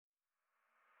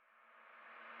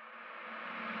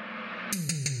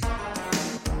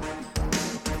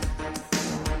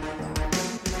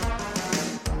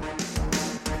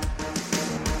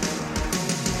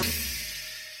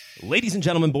Ladies and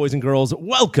gentlemen, boys and girls,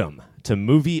 welcome to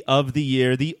Movie of the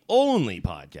Year, the only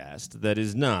podcast that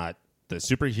is not the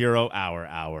Superhero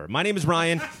Hour. My name is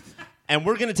Ryan, and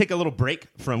we're going to take a little break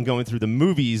from going through the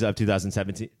movies of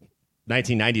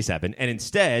 1997, and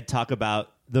instead talk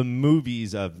about the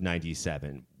movies of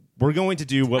 97. We're going to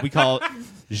do what we call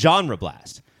Genre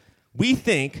Blast. We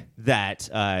think that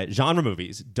genre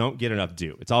movies don't get enough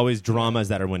due. It's always dramas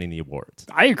that are winning the awards.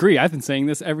 I agree. I've been saying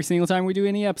this every single time we do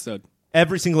any episode.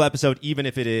 Every single episode, even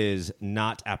if it is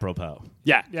not apropos.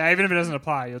 Yeah. Yeah, even if it doesn't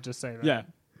apply, you'll just say that. Yeah.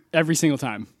 Every single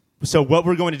time. So what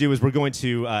we're going to do is we're going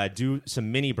to do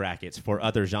some mini brackets for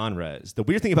other genres. The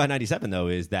weird thing about 97, though,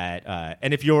 is that,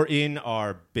 and if you're in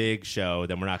our big show,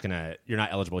 then you're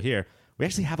not eligible here. We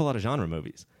actually have a lot of genre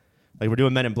movies. Like, we're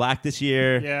doing Men in Black this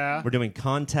year. Yeah. We're doing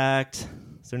Contact.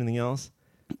 Is there anything else?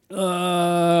 Titanic.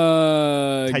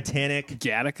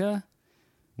 Gattaca?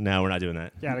 No, we're not doing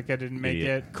that. Gattaca didn't make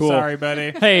it. Cool. Sorry,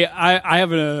 buddy. Hey, I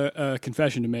have a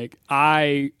confession to make.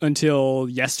 Until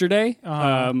yesterday,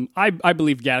 I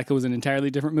believed Gattaca was an entirely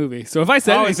different movie. So if I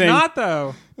said anything... it's not,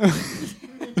 though.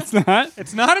 It's not?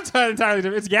 It's not entirely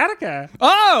different. It's Gattaca.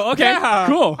 Oh, okay. Yeah.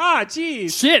 Cool. Ah,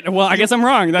 jeez. Shit. Well, I guess I'm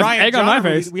wrong. That's Ryan, egg on my genre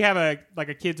face. movies, we have a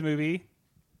kids movie.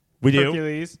 We do?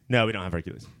 Hercules. No, we don't have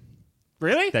Hercules.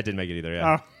 Really? That didn't make it either,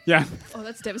 yeah. Oh. Yeah. Oh,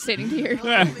 that's devastating to hear.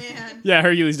 Yeah,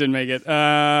 Hercules didn't make it.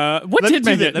 What did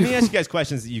make it? Let me ask you guys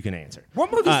questions that you can answer.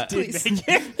 What movies did make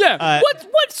it? Yeah.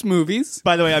 What's movies?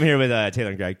 By the way, I'm here with Taylor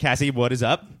and Greg. Cassie, what is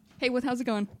up? Hey, how's it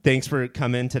going? Thanks for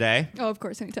coming today. Oh, of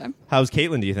course, anytime. How's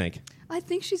Caitlin, do you think? I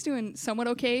think she's doing somewhat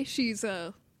okay. She's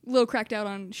a little cracked out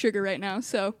on sugar right now,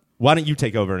 so. Why don't you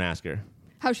take over and ask her?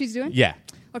 How she's doing? Yeah.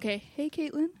 Okay. Hey,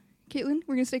 Caitlin. Caitlin,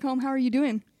 we're going to stay calm. How are you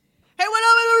doing? Hey, what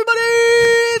up, everybody?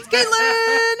 It's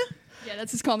Caitlin! Yeah,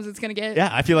 that's as calm as it's going to get. Yeah,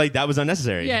 I feel like that was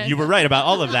unnecessary. Yeah. You were right about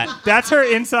all of that. That's her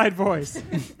inside voice.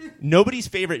 Nobody's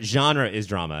favorite genre is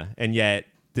drama, and yet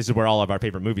this is where all of our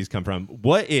favorite movies come from. I'm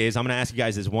going to ask you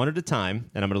guys this one at a time,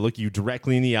 and I'm going to look you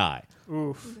directly in the eye.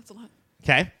 Oof. Ooh, that's a lot.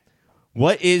 Okay?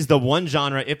 What is the one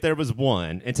genre, if there was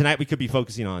one, and tonight we could be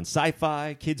focusing on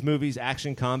sci-fi, kids movies,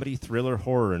 action, comedy, thriller,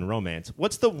 horror, and romance.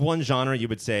 What's the one genre you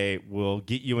would say will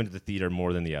get you into the theater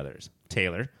more than the others?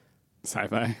 Taylor?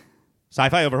 Sci-fi.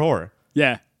 Sci-fi over horror?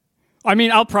 Yeah. I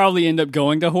mean, I'll probably end up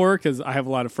going to horror because I have a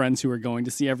lot of friends who are going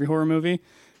to see every horror movie.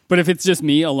 But if it's just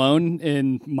me alone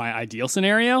in my ideal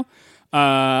scenario,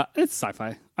 it's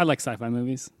sci-fi. I like sci-fi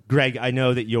movies. Greg, I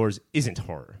know that yours isn't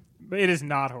horror. But it is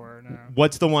not horror, no.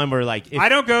 What's the one where, like... I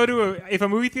don't go to if a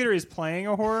movie theater is playing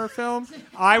a horror film,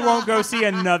 I won't go see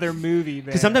another movie there.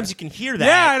 Because sometimes you can hear that.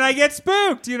 Yeah, and I get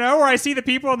spooked, where I see the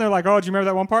people and they're like, oh, do you remember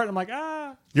that one part? And I'm like,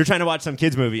 You're trying to watch some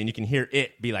kids movie and you can hear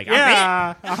it be like,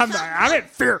 yeah, I'm in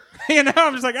fear.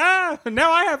 I'm just like,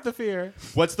 now I have the fear.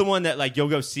 What's the one that, like, you'll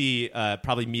go see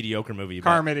probably mediocre movie?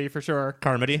 Carmody, for sure.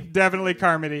 Carmody? Definitely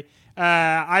Carmody.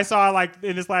 I saw,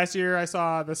 in this last year, I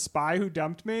saw The Spy Who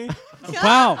Dumped Me.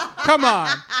 Wow. Come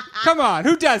on.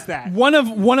 Who does that? One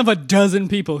of a dozen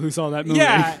people who saw that movie.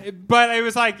 Yeah, but it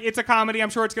was like, it's a comedy. I'm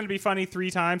sure it's going to be funny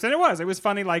 3 times. And it was. It was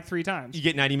funny 3 times. You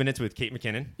get 90 minutes with Kate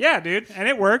McKinnon. Yeah, dude. And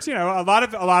it works. A lot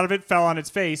of it fell on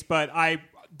its face, but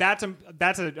that's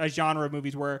a genre of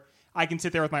movies where I can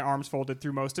sit there with my arms folded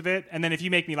through most of it. And then if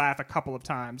you make me laugh a couple of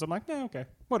times, I'm like, okay,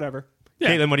 whatever.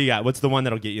 Yeah. Caitlin, what do you got? What's the one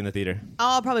that'll get you in the theater?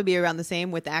 I'll probably be around the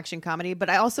same with action comedy, but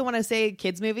I also want to say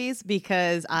kids movies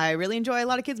because I really enjoy a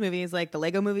lot of kids movies. Like the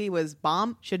Lego movie was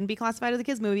bomb. Shouldn't be classified as a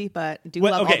kids movie, but do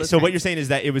love all those so what kinds. you're saying is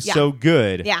that it was so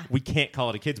good, Yeah. we can't call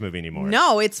it a kids movie anymore.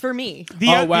 No, it's for me. The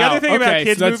other thing about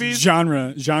kids so that's movies...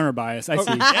 genre bias. I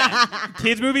see.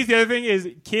 Kids movies, the other thing is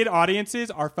kid audiences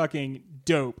are fucking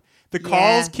dope. The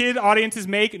calls kid audiences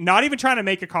make, not even trying to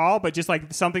make a call, but just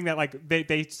like something that like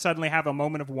they suddenly have a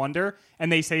moment of wonder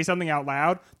and they say something out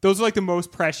loud. Those are like the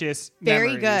most precious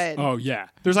Very memories. good. Oh, yeah.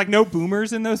 There's like no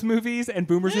boomers in those movies, and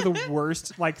boomers are the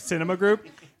worst like cinema group.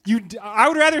 I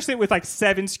would rather sit with like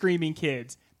 7 screaming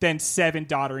kids than 7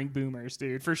 doddering boomers,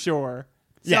 dude, for sure.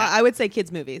 So I would say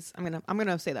kids movies. I'm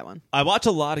gonna say that one. I watch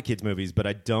a lot of kids movies, but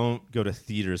I don't go to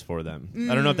theaters for them.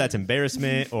 I don't know if that's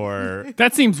embarrassment or...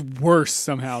 That seems worse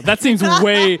somehow. That seems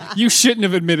way... You shouldn't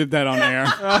have admitted that on air.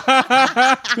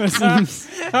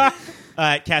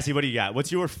 Cassie, what do you got?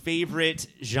 What's your favorite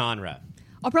genre?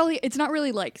 It's not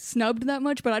really like snubbed that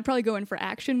much, but I'd probably go in for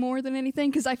action more than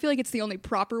anything because I feel like it's the only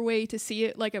proper way to see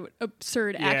it, like an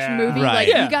absurd action movie. Right. Like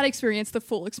Yeah. you got to experience the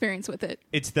full experience with it.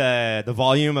 It's the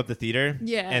volume of the theater,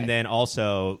 Yeah. and then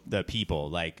also the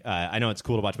people. Like, I know it's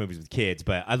cool to watch movies with kids,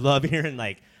 but I love hearing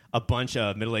like a bunch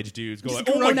of middle-aged dudes go like,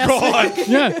 "Oh my grown-ass god!"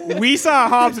 Yeah. We saw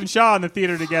Hobbs and Shaw in the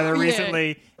theater together Yeah.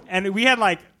 recently, and we had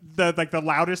like the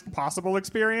loudest possible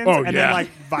experience, Oh, and yeah. then like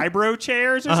vibro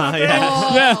chairs or something.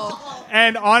 yeah. Yeah.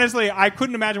 And honestly, I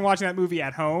couldn't imagine watching that movie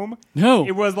at home. No.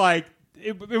 It was like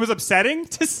it was upsetting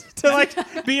to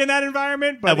like be in that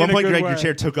environment. But At one in a point, good Greg, way. your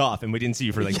chair took off, and we didn't see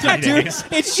you for like 3 Dude, days.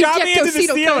 it shot me into the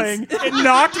Ejectocito ceiling. It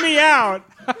knocked me out.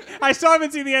 I still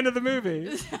haven't seen the end of the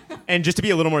movie. And just to be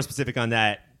a little more specific on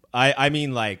that, I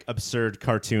mean like absurd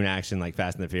cartoon action like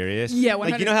Fast and the Furious. Yeah,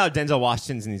 like you know how Denzel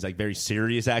Washington's in these like very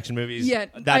serious action movies. Yeah,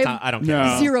 that's not, I don't care.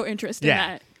 No. Zero interest in Yeah,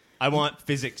 that. I want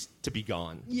physics to be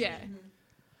gone. Yeah.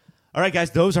 All right,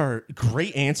 guys, those are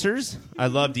great answers. I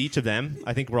loved each of them.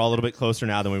 I think we're all a little bit closer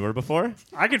now than we were before.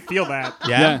 I could feel that.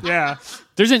 Yeah. Yeah.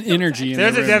 There's an energy in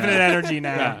There's the a room definite now. energy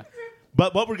now. Yeah.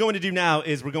 But what we're going to do now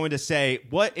is we're going to say,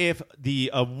 what if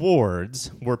the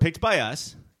awards were picked by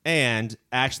us and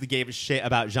actually gave a shit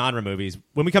about genre movies?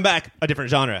 When we come back, a different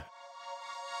genre.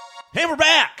 Hey, we're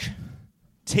back.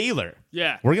 Taylor.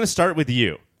 Yeah. We're going to start with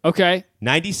you. Okay.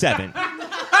 97.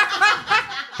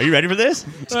 Are you ready for this?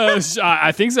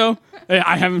 I think so.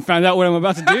 I haven't found out what I'm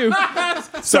about to do.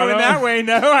 So in that way,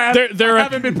 no, I There are-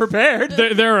 haven't been prepared.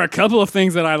 There are a couple of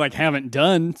things that I like haven't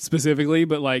done specifically,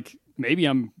 but like maybe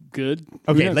I'm good.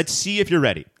 Who Okay, knows? let's see if you're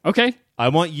ready. Okay. I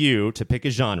want you to pick a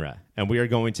genre, and we are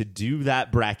going to do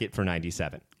that bracket for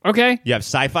 97. Okay. You have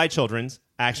sci-fi, children's,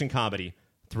 action, comedy,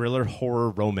 thriller,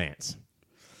 horror, romance.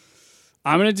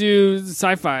 I'm gonna do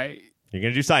sci-fi. You're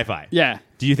going to do sci-fi. Yeah.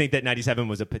 Do you think that 97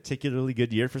 was a particularly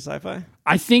good year for sci-fi?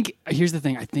 I think here's the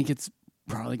thing. I think it's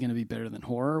probably gonna be better than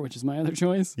horror, which is my other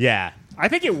choice. Yeah. I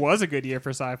think it was a good year for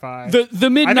sci-fi. The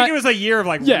mid. I think it was a year of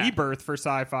like Yeah. rebirth for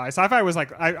sci-fi. Sci-fi was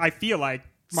like I feel like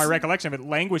my recollection of it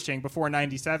languishing before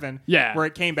 97. Yeah. Where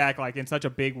it came back like in such a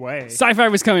big way. Sci-fi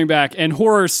was coming back, and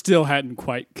horror still hadn't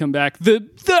quite come back. The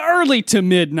early to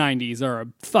mid 90s are a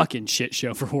fucking shit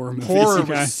show for horror movies. Horror you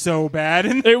guys. was so bad.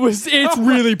 And It's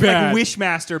really bad. like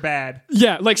Wishmaster bad.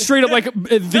 Yeah, like straight up, like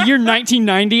the year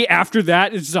 1990. After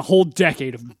that, it's just a whole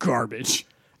decade of garbage.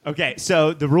 Okay,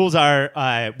 so the rules are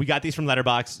we got these from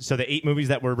Letterboxd. So the 8 movies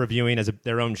that we're reviewing as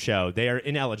their own show, they are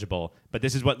ineligible. But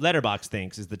this is what Letterboxd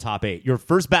thinks is the top 8. Your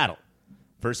first battle,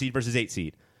 first seed versus 8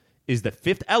 seed, is The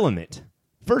Fifth Element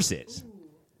versus.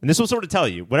 And this will sort of tell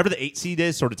you, whatever the 8 seed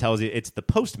is, sort of tells you it's The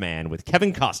Postman with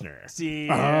Kevin Costner.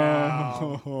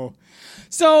 Yeah.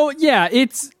 So yeah,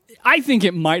 I think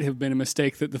it might have been a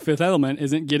mistake that The Fifth Element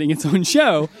isn't getting its own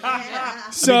show.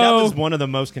 So I mean, that was one of the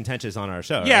most contentious on our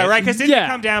show. Yeah, right. Because didn't Yeah. it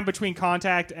come down between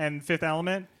Contact and Fifth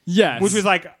Element? Yes. Which was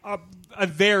like a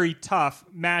very tough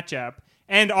matchup.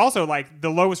 And also like the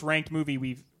lowest ranked movie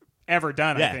we've ever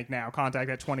done, Yeah. I think now, Contact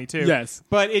at 22. Yes.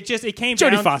 But it came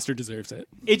Jodie down. Foster deserves it.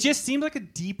 It just seemed like a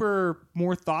deeper,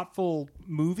 more thoughtful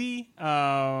movie.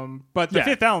 But The Yeah.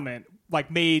 Fifth Element like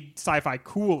made sci-fi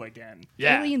cool again.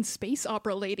 Yeah. Space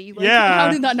opera lady. Like, Yeah. How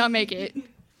did that not make it? You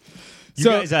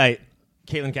So- guys,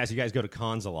 Caitlin, Cass, you guys go to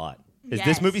cons a lot. Is this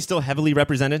Yes. movie still heavily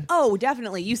represented? Oh,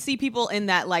 definitely. You see people in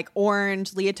that like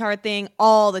orange leotard thing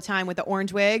all the time with the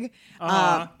orange wig.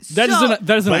 That is an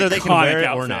Whether iconic they can wear it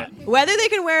outfit. or not. Whether they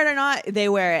can wear it or not, they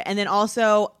wear it. And then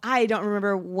also, I don't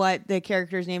remember what the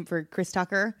character's name for Chris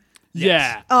Tucker.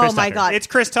 Yeah. Oh Chris my Tucker. God. It's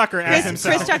Chris Tucker as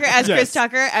himself. Chris Tucker as Yes. Chris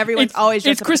Tucker. Everyone's always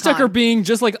It's dressed up Chris as Han. Tucker being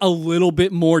just like a little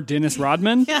bit more Dennis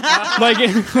Rodman. Like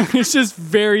it's just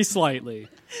very slightly.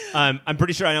 I'm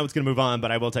pretty sure I know what's going to move on, but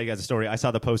I will tell you guys a story. I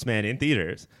saw The Postman in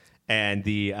theaters, and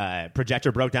the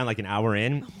projector broke down like an hour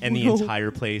in, and the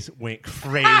entire place went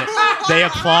crazy. They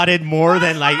applauded more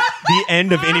than like the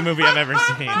end of any movie I've ever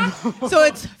seen. So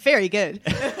it's very good.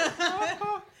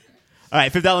 All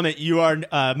right, Fifth Element, you are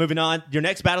moving on. Your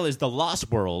next battle is The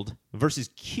Lost World versus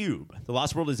Cube. The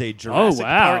Lost World is a Jurassic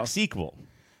wow. Park sequel.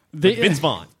 The- Vince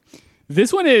Vaughn.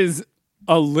 This one is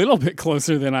a little bit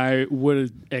closer than I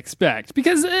would expect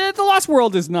because The Lost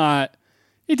World is not.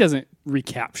 It doesn't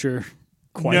recapture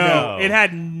quite. No, it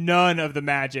had none of the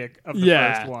magic of the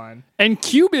first one. And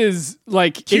Cube is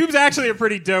like Cube's actually a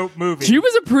pretty dope movie. Cube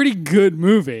is a pretty good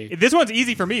movie. This one's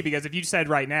easy for me because if you said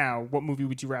right now, what movie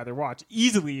would you rather watch?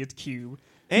 Easily, it's Cube.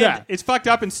 And Yeah. it's fucked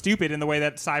up and stupid in the way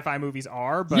that sci-fi movies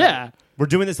are. But Yeah. We're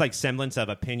doing this like semblance of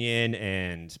opinion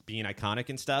and being iconic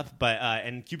and stuff, but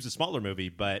and Cube's a smaller movie,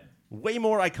 but way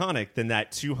more iconic than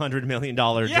that $200 million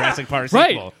Jurassic Park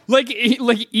Right. sequel. Like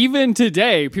even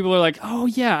today, people are like, "Oh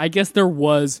yeah, I guess there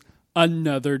was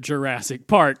another Jurassic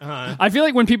Park." I feel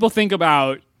like when people think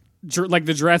about like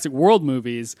the Jurassic World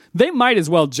movies, they might as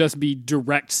well just be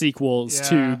direct sequels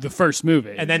Yeah. to the first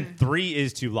movie. And then 3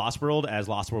 is to Lost World as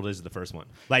Lost World is to the first one.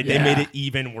 Like they Yeah. made it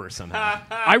even worse somehow.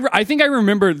 I think I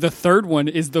remember the third one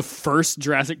is the first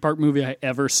Jurassic Park movie I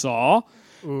ever saw.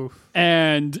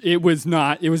 and it was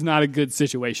not a good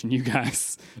situation, you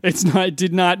guys. It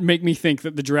did not make me think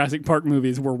that the Jurassic Park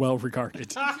movies were well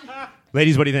regarded.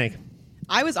 Ladies, what do you think?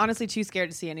 I was honestly too scared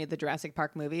to see any of the Jurassic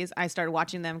Park movies. I started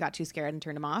watching them, got too scared, and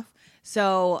turned them off.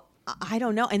 So I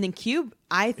don't know. And then Cube,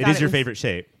 I thought It is your favorite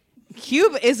shape.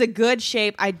 Cube is a good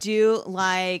shape. I do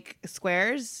like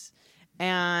squares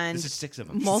and This is 6 of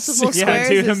them. multiple Yeah, squares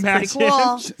dude, is pretty imagine.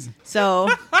 cool. So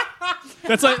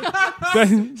That's like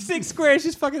 6 squares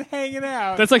just fucking hanging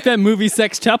out. that's like that movie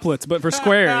Sextuplets, but for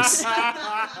squares.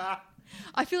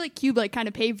 I feel like Cube like kind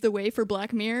of paved the way for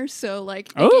Black Mirror, so like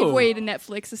it Oh. gave way to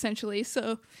Netflix essentially.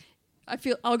 So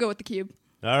I'll go with the Cube.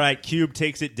 All right, Cube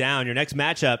takes it down. Your next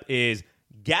matchup is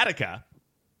Gattaca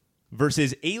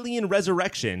versus Alien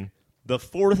Resurrection, the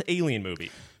 4th Alien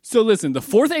movie. So listen, the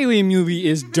 4th Alien movie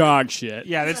is dog shit.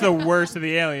 Yeah, that's the worst of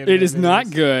the Alien. It is movies.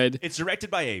 not good. It's directed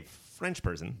by a French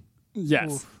person.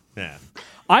 Yes. Yeah.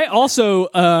 I also,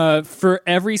 for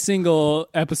every single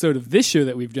episode of this show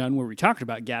that we've done where we talked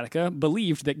about Gattaca,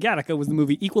 believed that Gattaca was the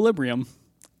movie Equilibrium.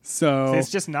 So,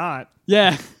 It's just not.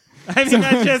 yeah. I mean,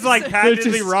 that's just like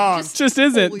patently wrong. It just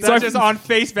isn't. Holy So I, That's just on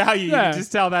face value. You Yeah. can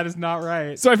just tell that is not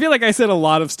right. so I feel like I said a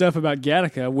lot of stuff about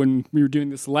Gattaca when we were doing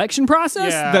the selection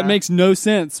process Yeah. that makes no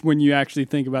sense when you actually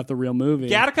think about the real movie.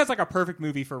 Gattaca's like a perfect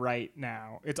movie for right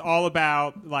now. It's all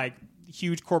about like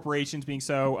huge corporations being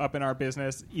so up in our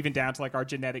business, even down to like our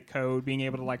genetic code, being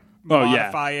able to like Oh, yeah.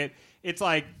 modify it. It's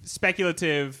like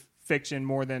speculative fiction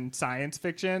more than science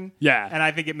fiction. Yeah. And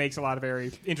I think it makes a lot of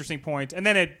very interesting points. And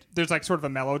then there's like sort of a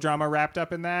melodrama wrapped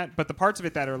up in that. But the parts of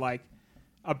it that are like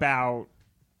about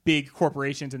big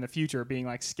corporations in the future being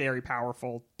like scary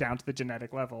powerful down to the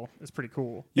genetic level is pretty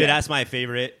cool. Yeah, that's my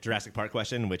favorite Jurassic Park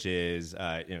question, which is,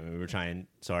 we were trying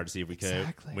so hard to see if we could.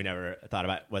 Exactly. We never thought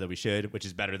about whether we should, which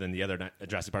is better than the other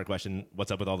Jurassic Park question. What's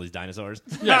up with all these dinosaurs?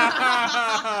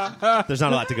 Yeah. There's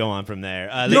not a lot to go on from there.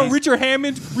 Yo, Ladies- Richard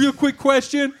Hammond, real quick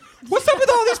question. What's up with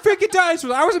all these freaking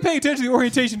dinosaurs? I wasn't paying attention to the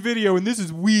orientation video, and this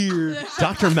is weird.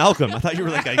 Dr. Malcolm. I thought you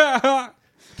were like a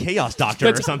chaos doctor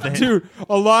or something. Dude,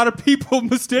 a lot of people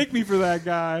mistake me for that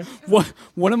guy.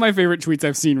 One of my favorite tweets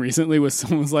I've seen recently was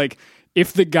someone was like,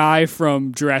 if the guy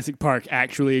from Jurassic Park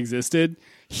actually existed,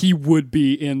 he would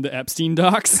be in the Epstein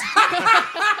docs.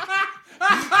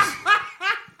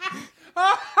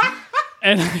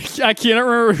 And I can't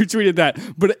remember who tweeted that,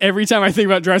 but every time I think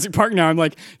about Jurassic Park now, I'm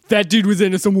like, that dude was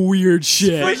into some weird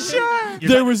shit. For sure.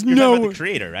 There was you're no talking about the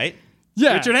creator, right?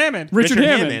 yeah. Richard Hammond. Richard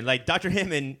Hammond. Like Dr.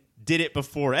 Hammond did it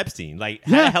before Epstein. Like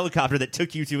had Yeah. a helicopter that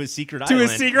took you to his secret To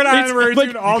island. his secret island where he's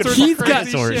like, doing all sorts he's of got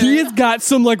crazy shit. he has got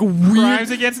some like weird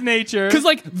Crimes against nature. because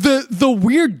like the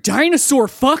weird dinosaur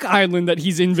fuck island that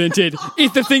he's invented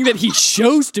is the thing that he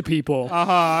shows to people.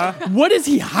 What is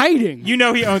he hiding? You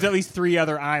know he owns at least 3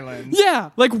 other islands. Yeah,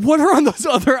 like what are on those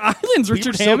other islands, We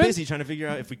Richard were so Hammond? busy trying to figure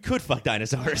out if we could fuck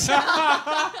dinosaurs.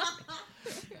 All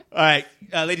right,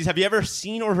 ladies, have you ever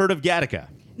seen or heard of Gattaca?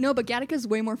 No, but Gattaca's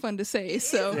way more fun to say.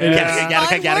 So Gattaca, yeah.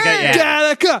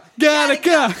 Gattaca,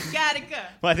 Gattaca. Gattaca.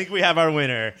 Well, I think we have our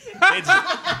winner.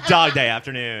 It's Dog Day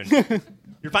afternoon.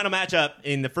 Your final matchup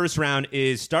in the first round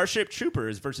is Starship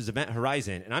Troopers versus Event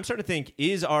Horizon. And I'm starting to think,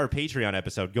 is our Patreon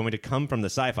episode going to come from the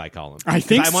sci-fi column? I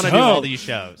think 'Cause I want to so. do all these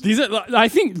shows. I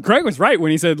think Greg was right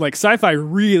when he said like sci-fi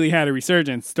really had a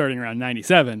resurgence starting around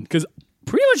 97 because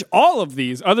pretty much all of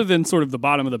these, other than sort of the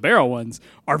bottom of the barrel ones,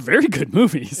 are very good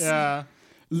movies. Yeah.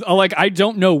 Like, I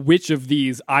don't know which of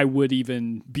these I would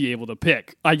even be able to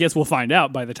pick. I guess we'll find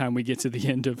out by the time we get to the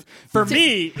end of For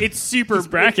me, it's super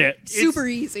bracket. super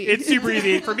easy. It's super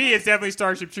easy. For me, it's definitely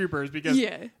Starship Troopers because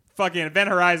Yeah. fucking Event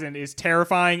Horizon is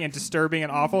terrifying and disturbing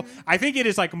and awful. I think it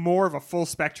is like more of a full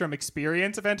spectrum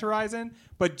experience, Event Horizon,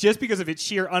 but just because of its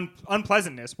sheer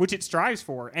unpleasantness, which it strives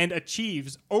for and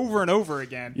achieves over and over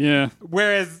again. Yeah.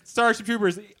 Whereas Starship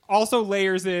Troopers also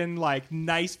layers in like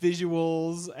nice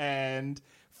visuals and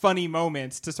funny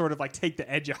moments to sort of like take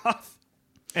the edge off.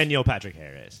 And Neil Patrick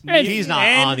Harris. And- He's not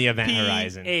on the Event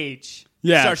Horizon. NPH.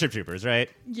 Yeah. Starship Troopers, right?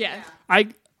 Yeah.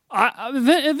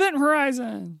 Event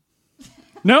Horizon.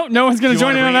 No one's going You to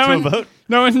join in wanna on that bring it one. to a vote?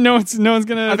 No one's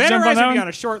going to Event jump on Horizon that would be one. on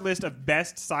a short list of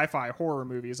best sci-fi horror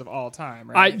movies of all time,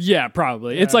 right? Yeah,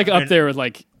 probably. It's like up there with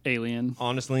like Alien.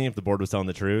 Honestly, if the board was telling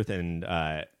the truth and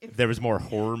there was more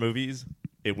horror movies,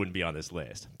 it wouldn't be on this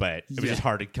list. But it was just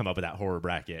hard to come up with that horror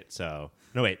bracket. So,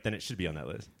 no, wait, then it should be on that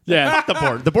list. Yeah. Fuck the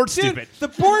board. The board's Dude, stupid. the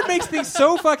board makes things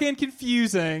so fucking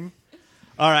confusing.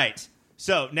 All right.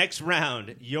 So, next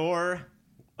round, your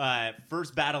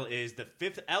first battle is The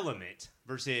Fifth Element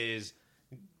versus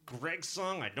Greg's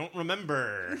song? I don't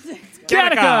remember.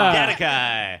 Gattaca.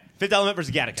 Gattaca. Fifth Element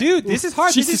versus Gattaca. Dude, this is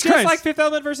hard. Jesus This is just Christ. like Fifth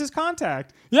Element versus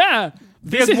Contact. Yeah.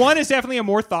 Because one is definitely a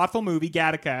more thoughtful movie,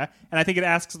 Gattaca, and I think it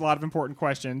asks a lot of important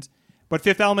questions. But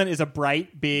Fifth Element is a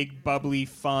bright, big, bubbly,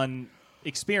 fun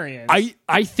experience.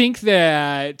 I think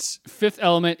that Fifth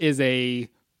Element is a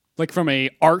like from a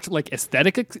art like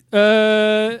aesthetic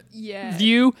Yeah.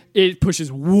 view, it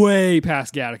pushes way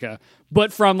past Gattaca.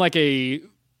 But from like a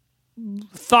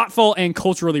thoughtful and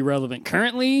culturally relevant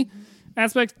currently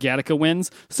aspect, Gattaca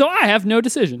wins. So I have no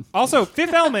decision. Also,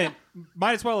 Fifth Element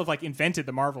might as well have like invented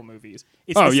the Marvel movies.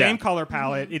 It's Oh, the yeah. same color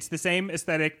palette. It's the same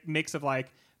aesthetic mix of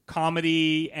like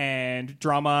comedy and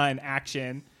drama and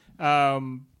action.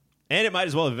 And it might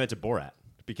as well have invented Borat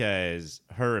because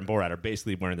her and Borat are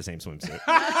basically wearing the same swimsuit.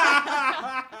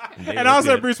 And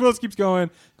also, Bruce Willis keeps going,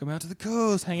 come out to the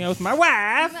coast, hang out with my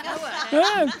wife.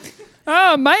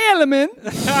 My element.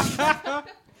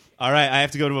 All right, I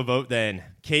have to go to a vote then.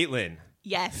 Caitlin,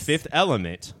 Yes. Fifth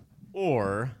Element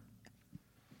or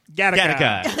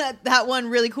Gattaca. Gattaca? That one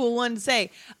really cool one to say.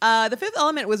 The Fifth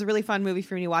Element was a really fun movie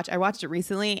for me to watch. I watched it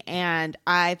recently, and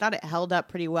I thought it held up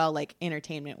pretty well, like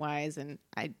entertainment wise. And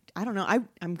I don't know.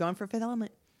 I'm going for Fifth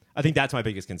Element. I think that's my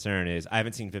biggest concern is I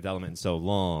haven't seen Fifth Element in so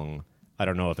long. I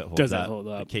don't know if it holds Does it up. hold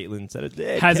up? Caitlin said it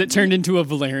did. Has it turned into a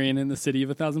Valerian in the City of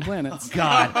a Thousand Planets?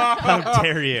 God, how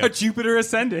dare you. A Jupiter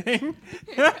ascending.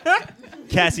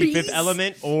 Cassie, Fifth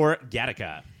Element or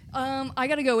Gattaca? I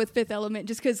gotta go with Fifth Element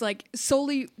just because, like,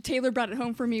 solely Taylor brought it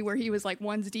home for me where he was like,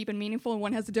 one's deep and meaningful and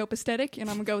one has a dope aesthetic, and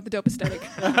I'm gonna go with the dope aesthetic.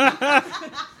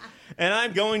 And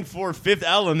I'm going for Fifth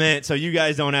Element, so you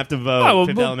guys don't have to vote. Oh, well,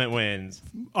 Fifth well- Element wins.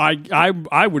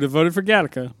 I would have voted for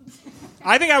Gattaca.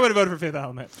 I think I would have voted for Fifth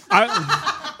Element.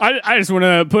 I just want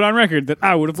to put on record that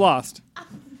I would have lost.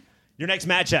 Your next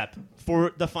matchup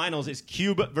for the finals is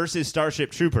Cube versus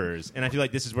Starship Troopers, and I feel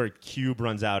like this is where Cube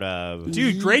runs out of.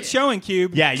 Dude, great showing,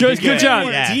 Cube. Yeah, you Good- did good job.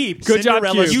 Yeah. Deep. Good job,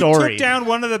 Cinderella Cube. You story. took down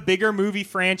one of the bigger movie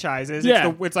franchises.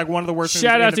 Yeah. It's like one of the worst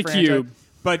Shout movies out in the to franchise. Cube.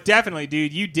 But definitely,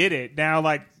 dude, you did it. Now,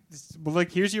 like, well, look,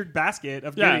 here's your basket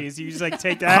of Yeah. goodies. You just like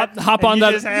take that, Hop and on you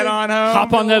that- just head on home.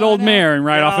 Hop on that old mare and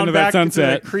ride Get off on into that back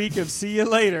sunset. to the creek of see you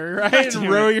later, right? And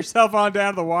row yourself on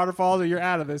down to the waterfalls, or you're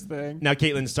out of this thing. Now,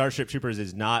 Caitlin, Starship Troopers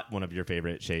is not one of your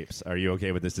favorite shapes. Are you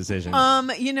okay with this decision?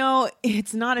 You know,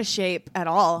 it's not a shape at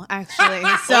all, actually.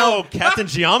 oh, So, Captain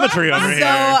Geometry over here.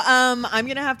 I'm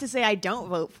gonna have to say I don't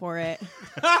vote for it.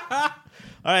 All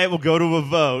right, we'll go to a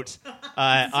vote.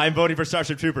 I'm voting for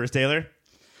Starship Troopers. Taylor?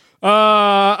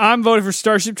 I'm voting for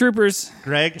Starship Troopers.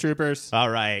 Greg? Troopers. All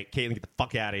right, Caitlin, get the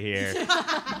fuck out of here.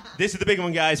 This is the big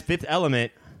one, guys. Fifth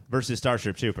Element versus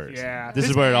Starship Troopers. Yeah. This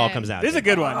is where it all comes out. This is a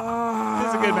good one.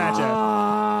 This is a good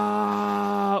matchup.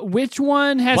 Which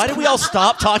one has? Why did we all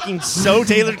stop talking so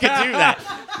Taylor could do that?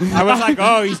 I was like,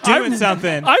 oh, he's doing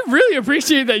something. I really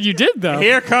appreciate that you did though.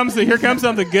 Here comes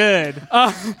something good.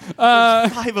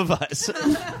 Five of us.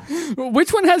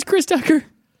 Which one has Chris Tucker?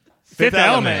 Fifth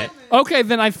Element. Okay,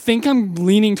 then I think I'm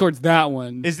leaning towards that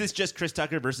one. Is this just Chris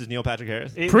Tucker versus Neil Patrick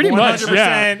Harris? It Pretty much,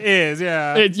 100% is,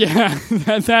 yeah.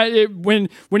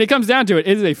 When it comes down to it,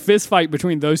 it is a fist fight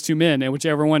between those two men, and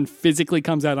whichever one physically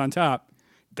comes out on top,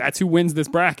 that's who wins this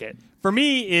bracket. For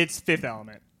me, it's Fifth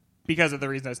Element because of the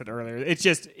reason I said earlier. It's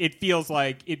just it feels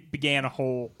like it began a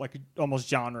whole like almost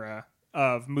genre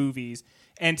of movies,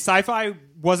 and sci-fi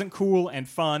wasn't cool and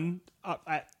fun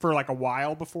for like a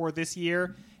while before this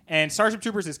year. And Starship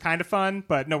Troopers is kind of fun,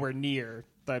 but nowhere near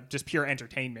the just pure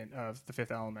entertainment of The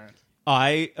Fifth Element.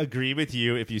 I agree with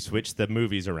you if you switch the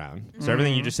movies around. So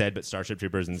everything you just said, but Starship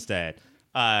Troopers instead.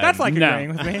 That's like no.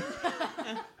 agreeing with me.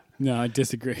 No, I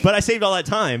disagree. But I saved all that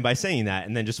time by saying that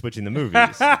and then just switching the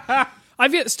movies. I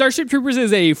feel Starship Troopers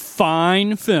is a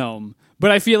fine film,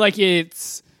 but I feel like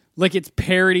its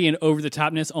parody and over the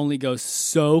topness only goes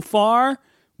so far.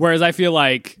 Whereas I feel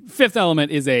like Fifth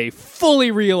Element is a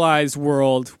fully realized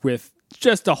world with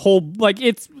just a whole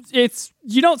it's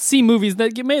you don't see movies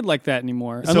that get made like that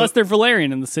anymore unless they're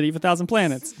Valerian in the City of a Thousand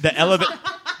Planets. The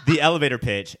elevator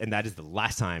pitch, and that is the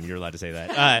last time you're allowed to say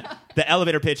that. The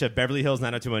elevator pitch of Beverly Hills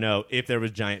 90210, if there was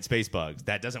giant space bugs,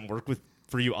 that doesn't work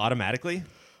for you automatically?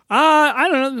 I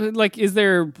don't know. Like, is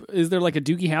there like a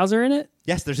Doogie Howser in it?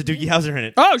 Yes, there's a Doogie Howser in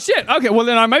it. Oh shit! Okay, well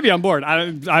then I might be on board.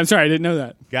 I'm sorry, I didn't know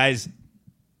that. Guys,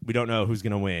 we don't know who's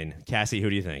going to win. Cassie, who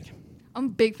do you think? I'm a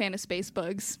big fan of space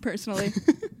bugs, personally.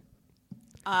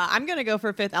 I'm gonna go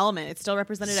for Fifth Element. It's still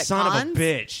represented at Son cons. of a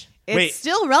bitch. It's Wait,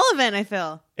 still relevant, I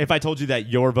feel. if I told you that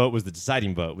your vote was the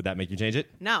deciding vote, would that make you change it?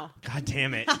 No. God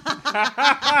damn it. All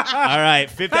right,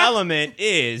 Fifth Element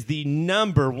is the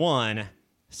 #1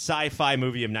 sci-fi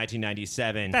movie of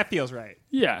 1997. That feels right.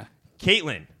 Yeah.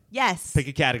 Caitlin, Yes. Pick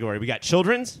a category. We got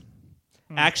children's,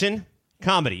 action,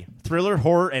 comedy, thriller,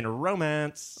 horror, and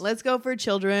romance. Let's go for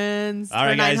children's. All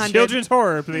right, for guys. 900. Children's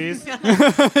horror, please.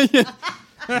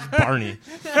 Barney.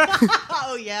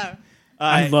 Oh, yeah.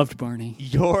 I loved Barney.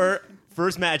 Your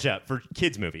first matchup for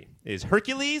kids movie is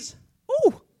Hercules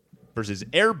versus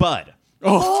Air Bud.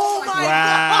 Oh, my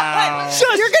Wow.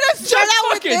 God. You're going to start out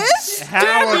with fucking this? How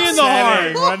Stab me in the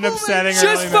upsetting. heart. What an upsetting Just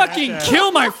early fucking matchup.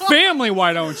 kill my family,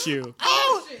 why don't you?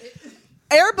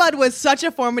 Air Bud was such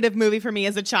a formative movie for me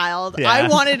as a child. Yeah. I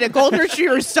wanted a golden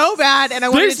retriever so bad, and I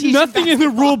wanted to There's teach nothing in the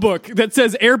rule book that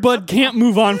says Air Bud can't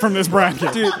move on from this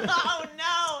bracket. Dude, Oh,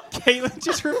 no. Caitlin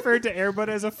just referred to Air Bud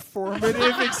as a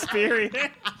formative experience.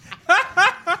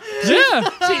 yeah.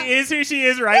 She is who she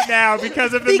is right now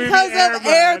because of the Because movie Air of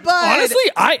Air Bud. Honestly,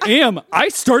 I am. I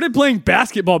started playing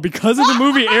basketball because of the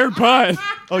movie Air Bud.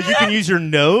 Oh, you can use your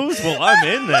nose? Well, I'm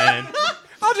in then.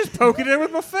 I'll just poke it in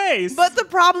with my face. But the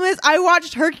problem is, I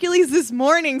watched Hercules this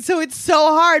morning, so it's so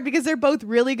hard because they're both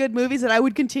really good movies that I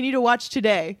would continue to watch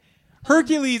today.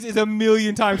 Hercules is a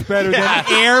million times better Yeah.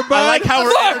 than Air Bud. I like how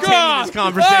we're Fuck entertaining off! this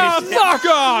conversation. Oh, fuck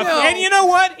off! And you know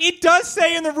what? It does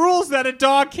say in the rules that a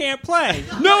dog can't play.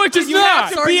 No, it does You have not.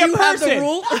 to Sorry, be a you have the person.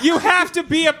 rule? You have to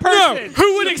be a No, person.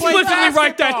 who would to play explicitly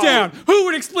write that basketball. down? Who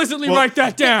would explicitly write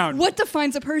that down? What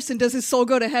defines a person? Does his soul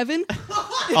go to heaven?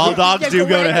 All dogs do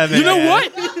go to heaven. You know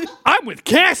what? I'm with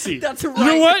Cassie. That's You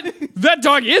know right. what? That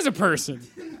dog is a person.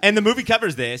 And the movie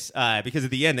covers this because at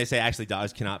the end they say actually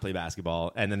dogs cannot play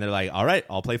basketball, and then they're like, "All right,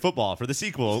 I'll play football for the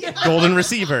sequel, Golden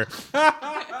Receiver."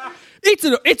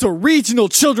 It's a regional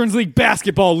children's league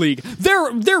basketball league.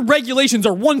 Their regulations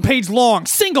are 1 page long,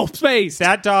 single spaced.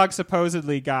 That dog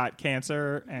supposedly got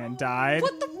cancer and died.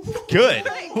 Good.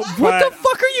 What the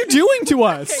fuck are you doing to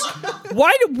us?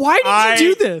 Why did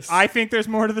you do this? I think there's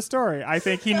more to the story. I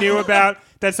think he knew about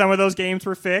that some of those games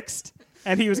were fixed,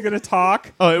 and he was going to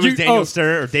talk. Oh, it was You- Daniel oh.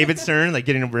 Stern or David Stern, like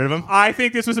getting rid of him. I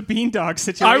think this was a beandog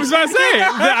situation. I was about to say.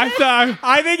 I thought.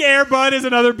 I think Air Bud is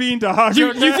another beandog.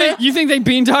 You think they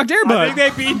beandogged Air I Bud?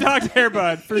 think they beandogged Air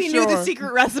Bud for He sure. knew the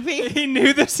secret recipe. He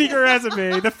knew the secret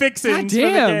recipe, the fixins for the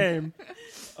Goddamn. game.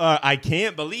 I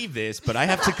can't believe this, but I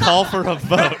have to call for a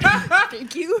vote.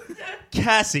 Thank you.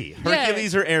 Cassie,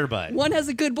 Hercules or Air Bud? One has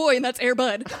a good boy, and that's Air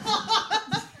Bud.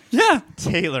 Yeah.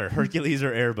 Taylor, Hercules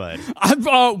or Air Bud?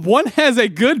 One has a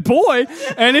good boy,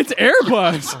 and it's Air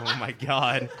Bud. Oh my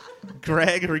God.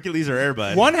 Greg, Hercules or Air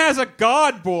Bud? One has a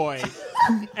god boy,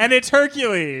 and it's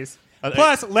Hercules.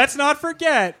 Plus, let's not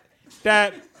forget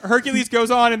that Hercules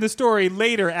goes on in the story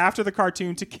later after the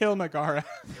cartoon to kill Megara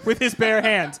with his bare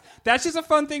hands. That's just a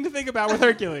fun thing to think about with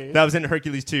Hercules. That was in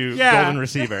Hercules 2, Yeah. Golden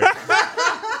Receiver.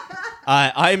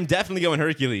 I'm definitely going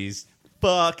Hercules.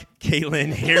 Fuck,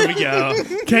 Caitlin. Here we go.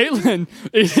 Caitlin,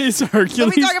 it is Hercules.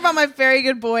 Let me talk about my very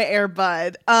good boy, Air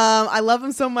Bud. I love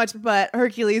him so much, but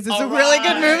Hercules is a really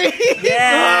good movie.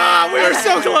 Ah, we were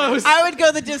so close. I would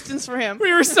go the distance for him.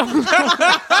 We were so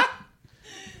close.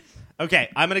 Okay,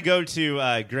 I'm going to go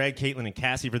to Greg, Caitlin, and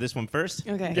Cassie for this one first.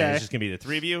 Okay. And Okay. it's just going to be the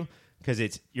three of you because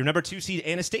it's your number 2 seed,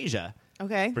 Anastasia,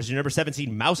 Okay. versus your number 7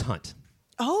 seed, Mouse Hunt.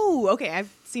 Oh, okay.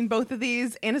 I've seen both of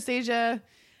these. Anastasia.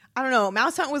 I don't know.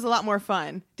 Mouse Hunt was a lot more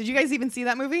fun. Did you guys even see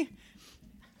that movie?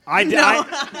 I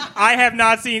have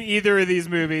not seen either of these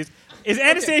movies. Is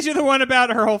Anastasia the one about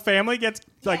her whole family gets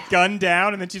like gunned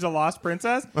down and then she's a lost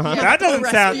princess? That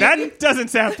doesn't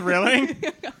sound thrilling.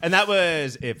 And that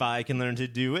was If I Can Learn to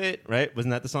Do It, right?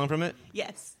 Wasn't that the song from it?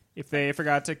 Yes. If they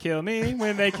forgot to kill me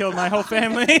when they killed my whole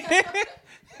family.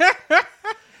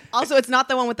 Also, it's not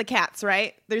the one with the cats,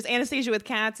 right? There's Anastasia with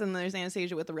cats, and there's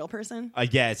Anastasia with the real person.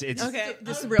 Yes, it's. Okay.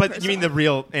 This is a real But person. you mean the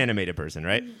real animated person,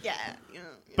 right? Yeah.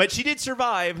 But she did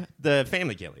survive the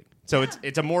family killing. So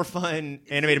it's a more fun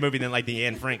animated movie than like the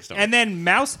Anne Frank story. And then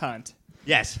Mouse Hunt.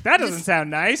 yes. That doesn't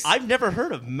sound nice. I've never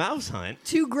heard of Mouse Hunt.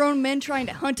 Two grown men trying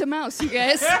to hunt a mouse, you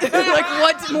guys. Like,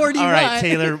 what more do you All right, want?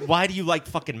 Taylor, why do you like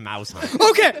fucking Mouse Hunt?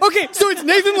 Okay, so it's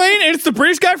Nathan Lane and it's the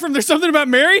British guy from There's Something About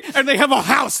Mary, and they have a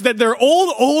house that their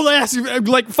old ass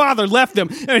like father left them,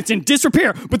 and it's in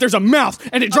disrepair. But there's a mouse,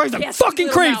 and it drives them pesky fucking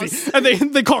little crazy. mouse.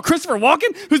 And they call Christopher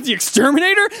Walken, who's the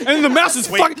exterminator, and the mouse is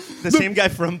Wait, fucking the same guy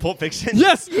from Pulp Fiction?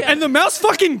 Yes, and the mouse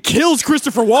fucking kills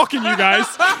Christopher Walken, you guys.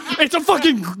 It's a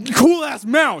fucking cool ass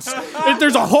mouse.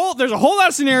 There's a whole lot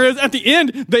of scenarios at the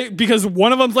end. Because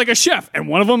one of them's like a chef, and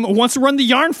one of them wants to run the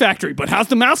yarn factory. But how's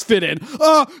the mouse fit in?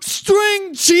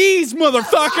 String cheese,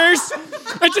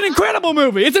 motherfuckers! It's an incredible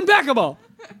movie. It's impeccable.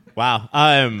 Wow.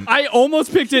 I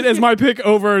almost picked it as my pick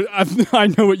over. I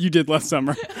Know What You Did Last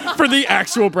Summer for the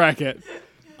actual bracket.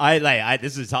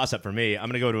 This is a toss up for me. I'm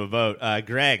going to go to a vote.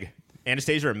 Greg,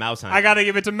 Anastasia or Mouse Hunt? I gotta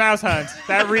give it to Mouse Hunt.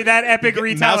 That epic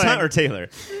retelling. Mouse Hunt or Taylor?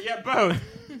 Yeah, both.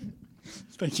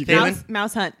 Thank you. Caitlin?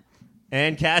 Mouse Hunt.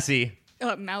 And Cassie.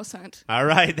 Mouse Hunt. All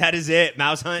right, that is it.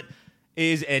 Mouse Hunt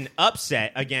is an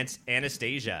upset against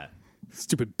Anastasia.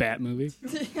 Stupid bat movie.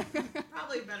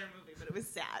 Probably a better movie, but it was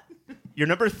sad. Your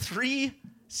number 3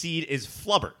 seed is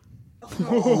Flubber.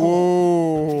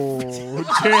 Oh,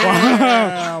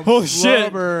 damn. Oh shit!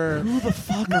 Rubber. Who the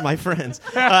fuck are my friends?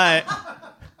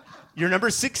 Your number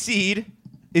 6 seed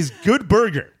is Good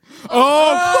Burger.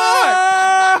 Oh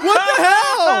fuck! What the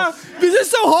hell? This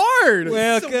is so hard.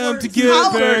 Welcome to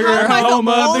How- Good Burger. how am I the Home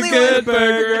of the only Good one-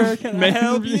 Burger. Can I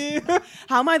help you?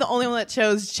 How am I the only one that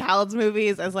chose child's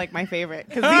movies as like my favorite?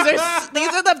 Because these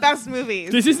are the best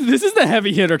movies. This is the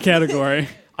heavy hitter category.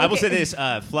 I will say this: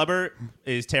 Flubber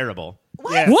is terrible,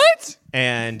 Yeah, What?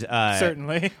 and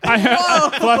certainly. I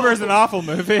Flubber is an awful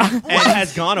movie. and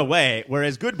has gone away.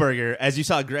 Whereas Good Burger, as you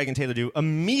saw Greg and Taylor do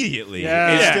immediately,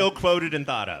 Yeah. is Yeah. still quoted and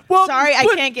thought of. well, Sorry, I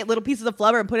but- can't get little pieces of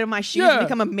flubber and put it in my shoes Yeah. and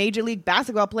become a major league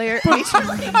basketball player. A Major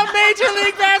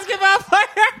League Basketball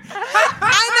player.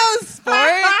 I know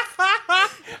sports.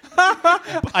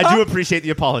 I do appreciate the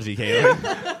apology,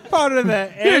 Caitlin. Part of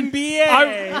the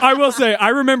NBA. I will say I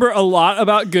remember a lot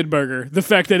about Good Burger. The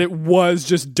fact that it was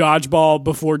just dodgeball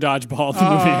before dodgeball the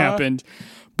movie happened.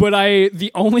 But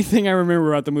the only thing I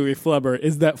remember about the movie Flubber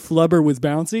is that Flubber was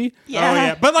bouncy. Yeah. Oh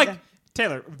yeah, but like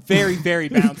Taylor, very very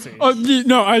bouncy.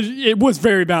 It was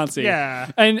very bouncy. Yeah.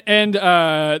 and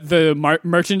the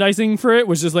merchandising for it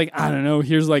was just like, I don't know.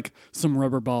 Here's like some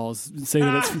rubber balls. Say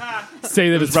that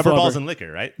it's Rubber Flubber. balls and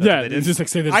liquor, right? That's Yeah, what they did. it's just like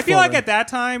say that. It's I feel like Flubber. at that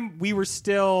time we were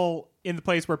still in the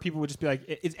place where people would just be like,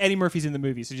 "It's Eddie Murphy's in the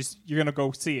movie, so just you're gonna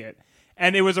go see it."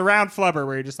 And it was around Flubber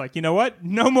where you're just like, you know what?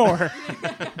 No more.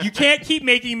 You can't keep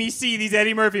making me see these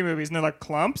Eddie Murphy movies. And they're like,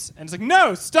 clumps. And it's like,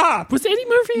 no, stop. Was Eddie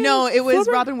Murphy? in No, it was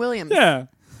Flubber? Robin Williams. Yeah.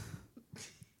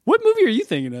 What movie are you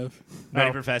thinking of? Nutty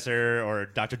No. Professor or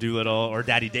Dr. Doolittle or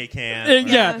Daddy Day Camp.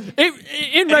 Yeah. In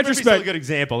Eddie Murphy's still retrospect, a good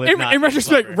example. If in not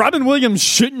retrospect, Flubber. Robin Williams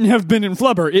shouldn't have been in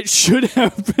Flubber. It should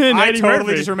have been I Eddie totally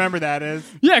Murphy. just remember that as.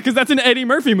 Yeah, because that's an Eddie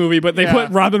Murphy movie, but they Yeah.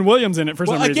 put Robin Williams in it for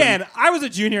Well, some reason. again, I was a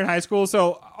junior in high school,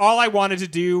 so all I wanted to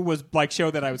do was like show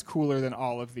that I was cooler than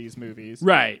all of these movies.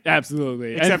 Right,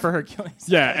 absolutely. Except for Hercules.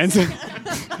 Yeah, and so,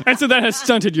 and so that has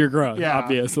stunted your growth, Yeah.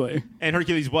 obviously. And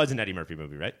Hercules was an Eddie Murphy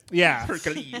movie, right? Yeah.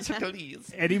 Hercules.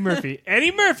 Eddie Murphy.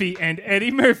 Eddie Murphy and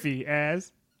Eddie Murphy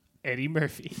as Eddie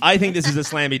Murphy. I think this is a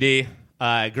slammy D.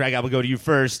 Greg, I will go to you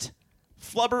first.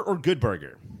 Flubber or Good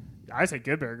Burger? I say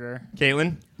Good Burger.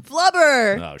 Caitlin?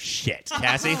 Flubber. Oh, shit.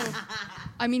 Cassie?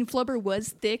 I mean, Flubber was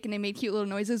thick and they made cute little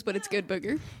noises, but it's Good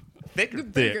Burger. Thick or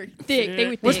Good thick? Burger. Thick. They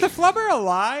were thick. Was the Flubber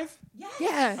alive?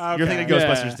 yeah. You're thinking Yeah.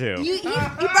 Ghostbusters too. He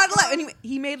brought it up, and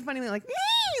he made a funny like,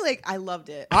 "Nee!" Like I loved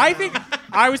it. I think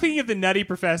I was thinking of the Nutty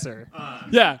Professor.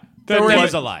 Yeah. That were-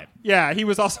 was alive. Yeah, he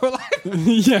was also alive.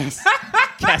 Yes.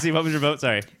 Cassie, what was your vote?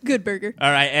 Sorry. Good Burger.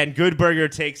 All right, and Good Burger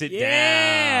takes it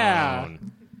Yeah.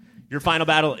 down. Your final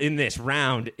battle in this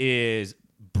round is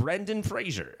Brendan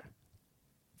Fraser.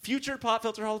 Future Pop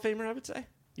Filter Hall of Famer, I would say.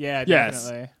 Yeah, Yes.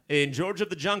 definitely. In George of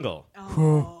the Jungle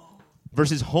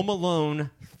versus Home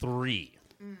Alone 3.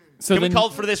 So Can we then, call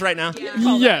for this right now?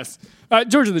 yes.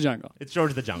 George of the Jungle. It's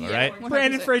George of the Jungle, right? 100%.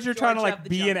 Brandon Fraser trying to George like of the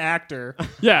be an Jungle. actor,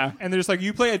 Yeah. and they're just like,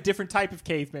 you play a different type of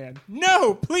caveman.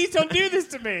 No, please don't do this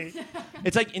to me.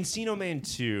 It's like Encino Man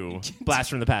 2, Blast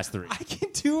from the Past 3. I can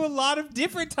do a lot of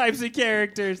different types of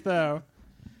characters, though.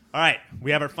 All right,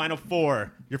 we have our final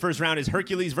four. Your first round is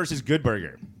Hercules versus Good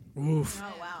Burger, Oh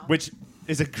wow. which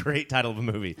is a great title of a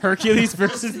movie. Hercules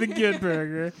versus the Good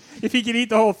Burger. If he can eat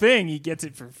the whole thing, he gets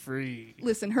it for free.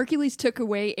 Listen, Hercules took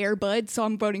away Air Bud, so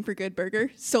I'm voting for Good Burger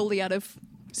solely out of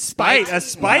A spite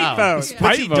Wow. vote.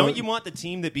 But see, vote. don't you want the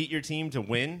team that beat your team to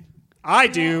win? I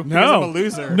do. Because No. I'm a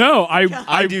loser. No,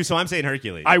 I do, so I'm saying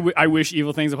Hercules. I wish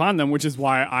evil things upon them, which is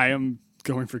why I am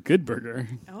going for Good Burger.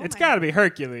 Oh It's my got to be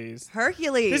Hercules.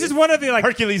 Hercules. This is one of the like.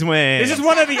 Hercules wins. This is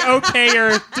one of the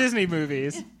okayer Disney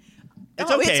movies. It's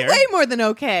Oh, okay. It's way more than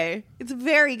okay. It's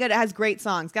very good. It has great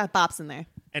songs. Got bops in there.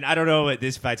 And I don't know what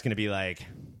this fight's going to be like.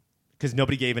 Because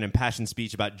nobody gave an impassioned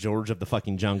speech about George of the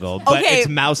fucking Jungle. But Okay. it's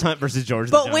Mouse Hunt versus George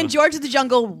of the But Jungle. when George of the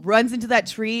Jungle runs into that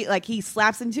tree, like he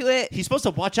slaps into it. He's supposed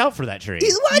to watch out for that tree.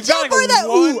 He's watch got, out like, for that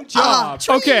one ooh, job.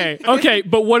 tree. Okay,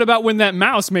 but what about when that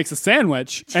mouse makes a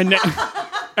sandwich and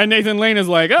and Nathan Lane is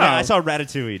like, oh, Yeah, I saw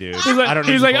Ratatouille, dude. he's like, I don't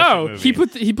know. he's this like, bullshit oh,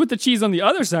 movie. he put the cheese on the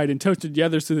other side and toasted the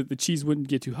other so that the cheese wouldn't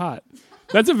get too hot.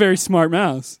 That's a very smart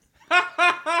mouse.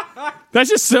 That's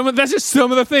just some of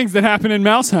the things that happen in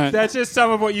Mouse Hunt. That's just some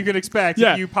of what you can expect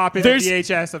Yeah. if you pop in a There's-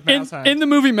 VHS of Mouse Hunt. In the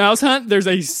movie Mouse Hunt, there's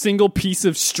a single piece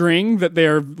of string that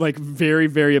they're like very,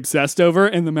 very obsessed over,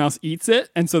 and the mouse eats it,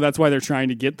 and so that's why they're trying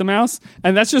to get the mouse.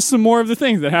 And that's just some more of the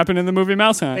things that happen in the movie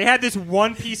Mouse Hunt. They had this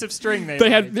one piece of string they They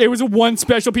had liked. it was a one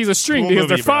special piece of string Cool because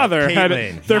movie, their father bro. had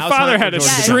Caitlin, their Mouse father Hunt had or a George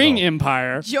of the string Jungle?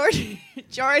 empire.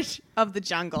 George of the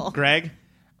Jungle. Greg,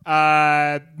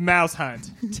 Mouse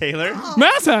Hunt. Taylor.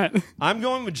 Mouse Hunt. I'm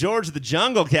going with George of the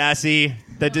Jungle, Cassie.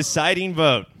 The deciding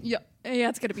vote. Yeah,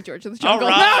 it's gonna be George of the All Jungle.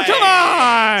 right. Now, come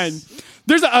on.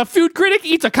 There's a food critic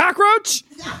eats a cockroach.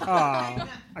 A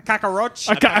cockroach.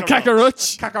 A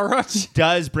cockroach. cockroach.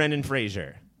 Does Brendan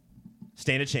Fraser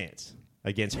stand a chance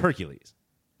against Hercules?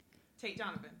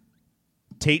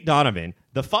 Tate Donovan,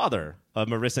 the father of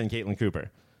Marissa and Caitlin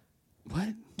Cooper. What?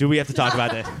 Do we have to talk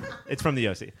about this? It's from the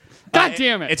OC. God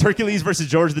damn it. It's Hercules versus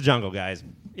George of the Jungle, guys.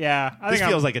 Yeah, I This think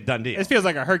feels like a done deal. This feels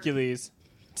like a Hercules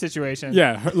situation.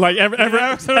 Yeah, like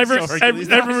Hercules.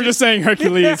 everyone just saying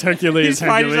Hercules, Hercules, He's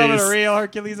fighting over the Hercules. real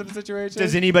Hercules of the situation.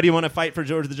 Does anybody want to fight for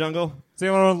George of the Jungle? Does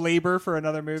anyone want to labor for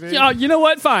another movie? Yeah, you know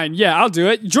what? Fine. Yeah, I'll do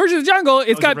it. George of the Jungle. It's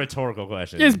That was got a rhetorical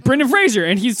question. it's Brendan Fraser,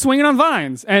 and he's swinging on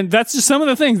vines, and that's just some of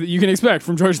the things that you can expect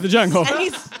from George of the Jungle. And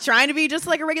he's trying to be just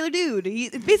like a regular dude.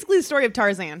 It's basically the story of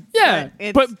Tarzan. Yeah,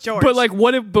 It's George.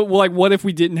 but what if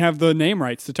we didn't have the name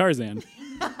rights to Tarzan?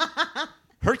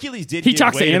 Hercules did He give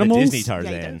talks way to the animals? Disney Yeah,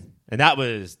 Tarzan. he does. And that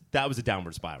was a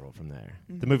downward spiral from there.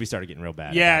 The movie started getting real bad.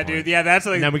 at Yeah, that point. dude. Yeah, that's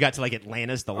like And then we got to like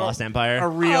Atlantis, the Lost Empire. a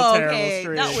real Oh, terrible okay.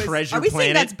 streak. That was, Treasure are we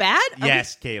saying Planet. that's bad? Are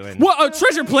Yes, Caitlin. What?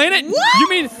 Treasure Planet?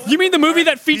 What? You mean the movie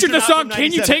that featured are the not song from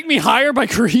 "Can You 97. Take Me Higher" by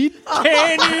Creed?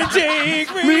 Can you take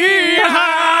me Me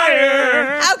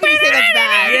higher? How can you say that's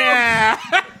bad?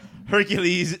 Yeah.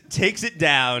 Hercules takes it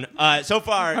down. So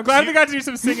far, I'm glad we got to do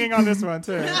some singing on this one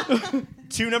too.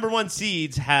 two number one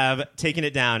seeds have taken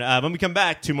it down. When we come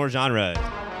back, two more genres.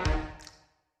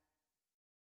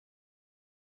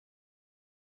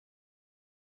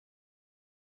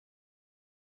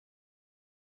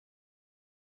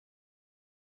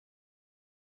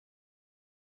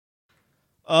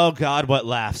 Oh, God, what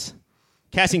laughs.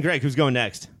 Cassie and Greg, who's going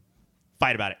next?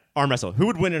 Fight about it. Arm wrestle. Who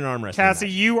would win in an arm wrestle? Cassie,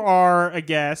 you are a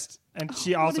guest, and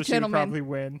she what a also should gentleman. probably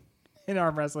win in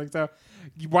arm wrestling. So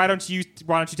why don't you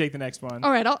take the next one?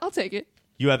 All right, I'll take it.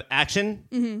 You have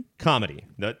action, comedy.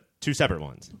 The two separate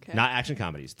ones. Okay. Not action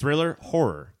comedies. Thriller,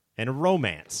 horror, and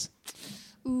romance.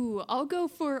 Ooh, I'll go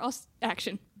for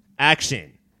action.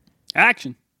 Action.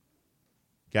 Action.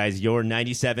 Guys, your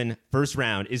 97 first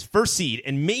round is first seed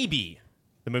and maybe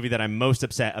the movie that I'm most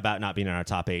upset about not being in our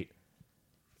top 8.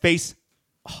 Face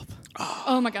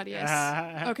Oh my god,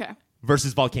 yes. Okay.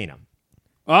 versus Volcano.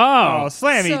 Oh, Oh,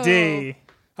 Slammy So- D.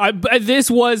 this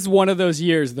was one of those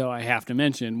years, though, I have to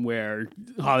mention, where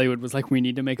Hollywood was like, we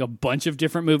need to make a bunch of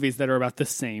different movies that are about the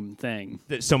same thing.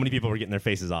 That so many people were getting their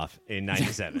faces off in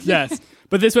 97. Yes.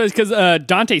 But this was because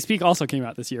Dante's Peak also came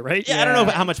out this year, right? Yeah, I don't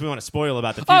know how much we want to spoil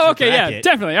about the future Oh, okay, bracket. yeah,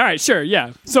 definitely. All right, sure,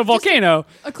 yeah. So Volcano.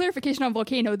 A clarification on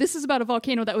Volcano. This is about a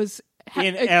volcano that was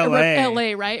In LA.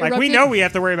 LA, right? Like we Erupted. know we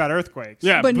have to worry about earthquakes.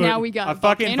 Yeah, But now we got A a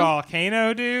fucking volcano.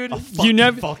 volcano, dude. you Fucking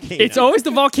never. volcano. It's always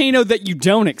the volcano that you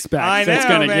don't expect I that's know,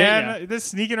 gonna man. get you. This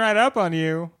is sneaking right up on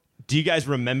you. Do you guys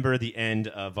remember the end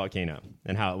of Volcano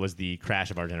and how it was the crash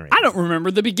of our generation? I don't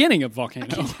remember the beginning of Volcano.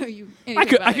 Tell you I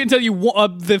can tell you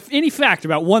any fact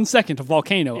about 1 second of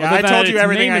Volcano. Yeah, other I than told you its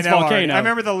everything name I is know. already. Volcano. I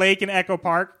remember the lake in Echo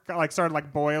Park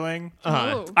started boiling.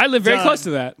 I live very Done. close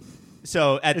to that.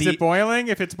 So at Is the it boiling?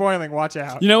 If it's boiling, watch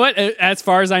out. You know what? As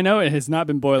far as I know, it has not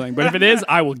been boiling. But if it is,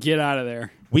 I will get out of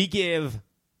there. we give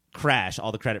Crash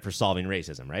all the credit for solving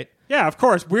racism, right? Yeah, of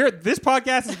course. This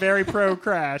podcast is very pro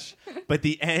Crash. But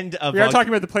the end of We are talking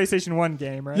about the PlayStation 1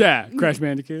 game, right? Yeah, Crash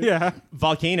Bandicoot. Yeah.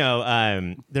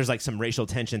 Volcano, there's some racial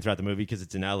tension throughout the movie because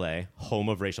it's in LA, home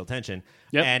of racial tension.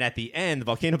 Yep. And at the end, the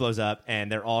volcano blows up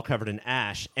and they're all covered in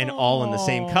ash and all in the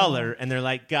same color. And they're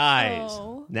like, guys,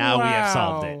 Oh. now we have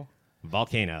solved it. Wow.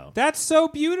 Volcano. That's so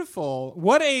beautiful.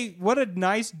 What a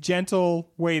nice, gentle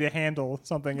way to handle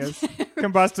something as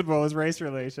combustible as race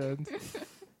relations.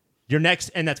 Your next,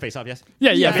 and that's Face Off, yes?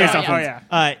 Yeah, Yeah, Face yeah, Off yeah. Oh, wins.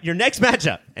 yeah. Your next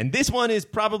matchup, and this one is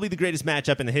probably the greatest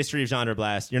matchup in the history of Genre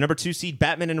Blast. Your number 2 seed,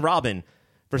 Batman and Robin,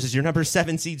 versus your number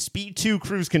 7 seed, Speed 2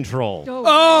 Cruise Control.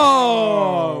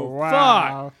 Oh,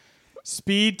 Wow.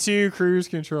 Speed 2 cruise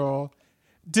control.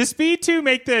 Does Speed 2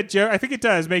 make the joke? I think it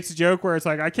does. Makes a joke where it's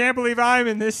like, I can't believe I'm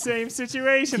in this same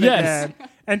situation Yes. again.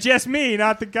 And just me,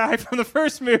 not the guy from the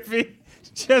first movie.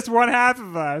 Just one half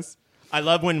of us. I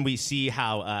love when we see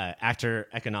how actor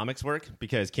economics work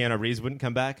because Keanu Reeves wouldn't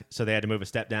come back, so they had to move a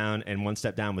step down, and one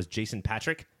step down was Jason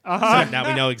Patric. So now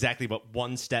we know exactly what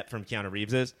one step from Keanu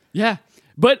Reeves is. Yeah.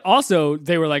 But also,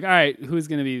 they were like, all right, who's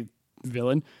going to be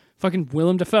villain? Fucking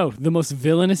Willem Dafoe, the most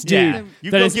villainous dude Yeah, you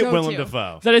that go has- get Willem Go-to.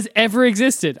 Dafoe. that has ever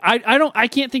existed. I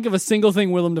can't think of a single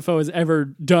thing Willem Dafoe has ever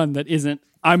done that isn't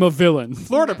I'm a villain.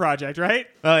 Florida Project, right?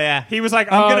 Oh yeah, He was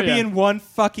like, I'm Oh, going to yeah. be in one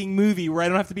fucking movie where I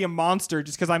don't have to be a monster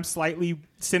just because I'm slightly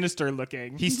sinister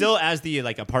looking. he still, as the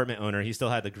like apartment owner, he still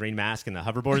had the green mask and the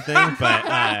hoverboard thing,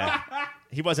 but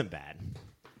he wasn't bad.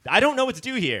 I don't know what to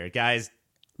do here, guys.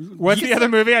 What's the other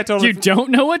movie? I totally You don't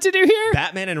know what to do here?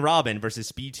 Batman and Robin versus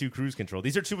Speed 2 Cruise Control.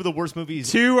 These are two of the worst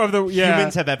movies two of the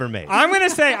humans have ever made. I'm gonna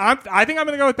say I think I'm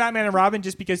gonna go with Batman and Robin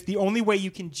just because the only way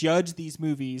you can judge these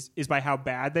movies is by how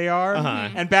bad they are,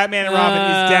 and Batman and Robin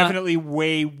is definitely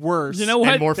way worse. You know what?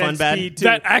 And more than fun bad. Speed 2.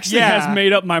 That actually Yeah. has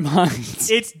made up my mind.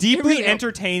 It's deeply really-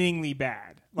 entertainingly bad.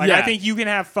 Like I Yeah. think you can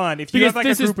have fun if you Because have like a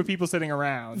this is- group of people sitting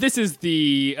around. This is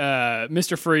the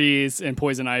Mr. Freeze and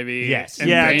Poison Ivy. Yes. and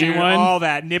yeah, Bane dude, one. all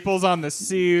that nipples on the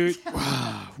suit.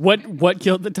 What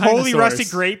killed the dinosaurs? Holy Rusty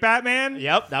Great Batman.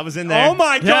 Yep, that was in there. Oh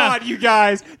my Yeah. God, you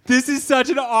guys! This is such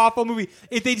an awful movie.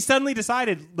 If they suddenly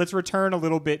decided, let's return a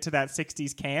little bit to that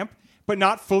 '60s camp, but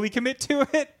not fully commit to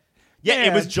it. Yeah, it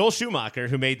Man. was Joel Schumacher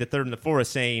who made The Third and the Fourth,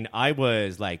 saying I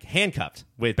was like handcuffed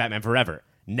with Batman Forever.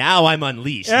 Now I'm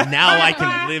unleashed. Now I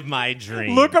can live my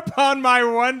dream. Look upon my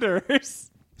wonders.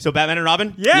 So Batman and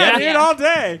Robin? Yeah, Yeah. dude, all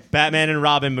day. Batman and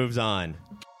Robin moves on.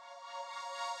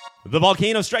 The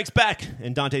volcano strikes back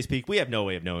in Dante's Peak. We have no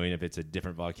way of knowing if it's a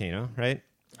different volcano, right?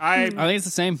 I think it's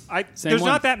the same. Same there's one.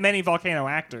 not that many volcano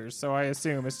actors, so I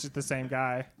assume it's just the same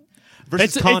guy.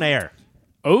 Versus It's- Con Air.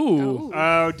 Oh.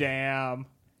 Oh damn!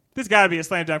 This got to be a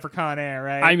slam dunk for Con Air,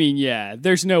 right? I mean, yeah.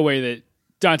 There's no way that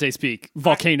Dante's Peak,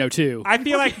 Volcano 2. I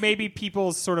feel like maybe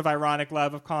people's sort of ironic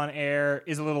love of Con Air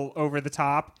is a little over the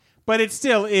top, but it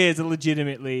still is a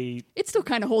legitimately. It still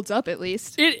kind of holds up, at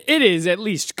least. It is, at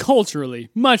least culturally,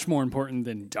 much more important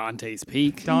than Dante's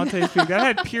Peak. Dante's Peak. That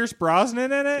had Pierce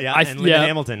Brosnan in it? Yeah, I- and Linda yeah.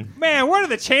 Hamilton. Man, what are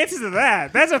the chances of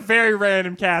that? That's a very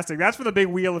random casting. That's for the big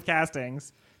wheel of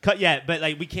castings. Yeah, but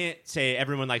like we can't say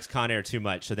everyone likes Con Air too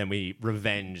much, so then we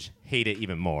hate it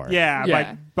even more. Yeah,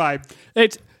 Yeah. by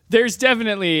There's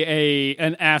definitely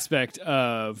an aspect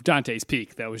of Dante's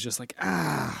Peak that was just like,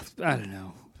 I don't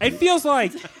know. it feels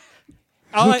like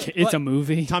It's a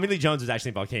movie. Tommy Lee Jones is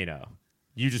actually Volcano.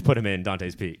 You just put him in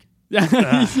Dante's Peak. Yeah.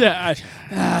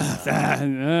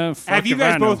 Have you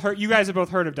guys both heard? You guys have both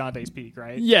heard of Dante's Peak,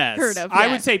 right? Yes. Heard of. I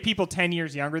Yeah. would say people 10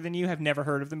 years younger than you have never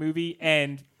heard of the movie,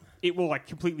 and it will like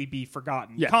completely be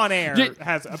forgotten. Yeah. Con Air Yeah,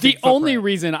 has a the big only footprint.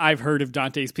 reason I've heard of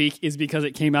Dante's Peak is because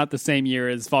it came out the same year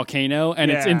as Volcano,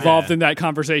 and it's Yeah. involved Yeah. in that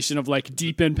conversation of like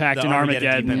Deep Impact The and Armageddon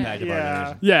Armageddon. Deep Impact of Yeah.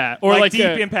 Armageddon. Yeah, or like like Deep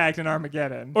Impact and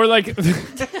Armageddon. or like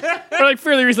or like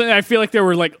fairly recently, I feel like there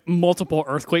were like multiple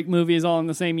earthquake movies all in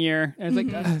the same year. And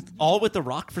it's like, All with The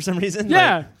Rock for some reason.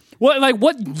 yeah. Like,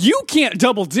 What you can't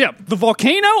double dip. The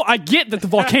volcano, I get that the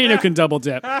volcano can double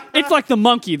dip. It's like the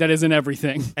monkey that is in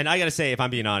everything. and I gotta say, if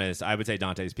I'm being honest, I would say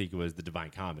Dante's Peak was the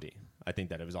Divine Comedy. I think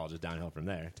that it was all just downhill from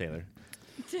there. Taylor,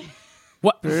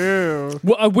 What? Ooh.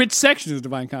 Which section is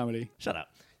Divine Comedy? shut up.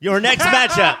 Your next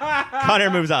matchup. Con Air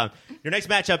moves on. Your next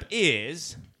matchup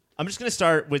is. I'm just gonna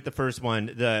start with the first one.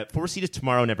 The Four Seated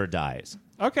Tomorrow Never Dies.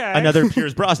 Okay. Another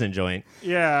Pierce Brosnan joint.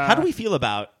 Yeah. How do we feel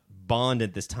about Bond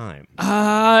at this time?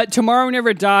 Tomorrow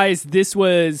Never Dies. This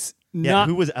was Yeah, not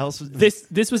who was else?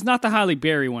 this was not the Halle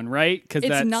Berry one, right? Because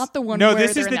It's not the one No, where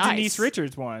this is they're the in Denise ice.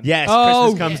 Richards one. Yes, Oh,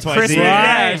 Christmas comes twice Christmas. a year.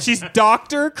 Yeah, Right. she's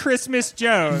Dr. Christmas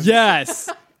Jones. Yes.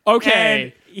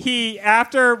 Okay. And he,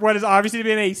 after what has obviously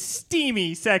been a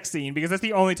steamy sex scene, because that's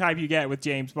the only type you get with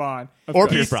James Bond, Or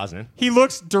he's- Pierce Brosnan. he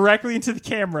looks directly into the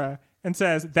camera and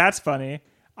says, "That's funny.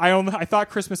 I thought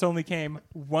Christmas only came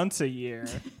once a year."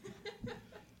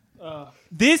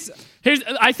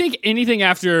 I think anything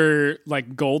after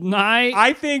like Goldeneye.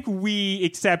 I think we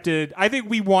accepted. I think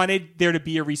we wanted there to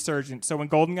be a resurgence. So when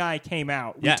GoldenEye came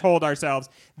out, we Yeah. told ourselves,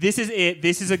 "This is it.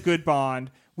 This is a good Bond.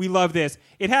 We love this."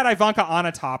 It had Ivanka on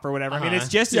a top or whatever. I mean, it's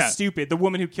just Yeah. as stupid. The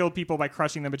woman who killed people by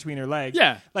crushing them between her legs.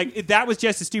 Yeah. That was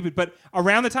just as stupid. But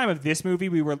around the time of this movie,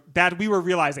 we were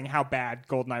realizing how bad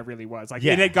GoldenEye really was. Like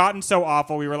Yeah. it had gotten so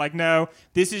awful. We were like, "No,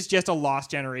 this is just a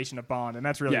lost generation of Bond," and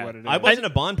that's really Yeah. what it is. I wasn't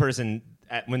a Bond person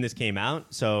when this came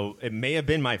out, so it may have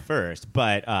been my first,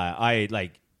 but I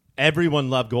like everyone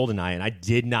loved GoldenEye, and I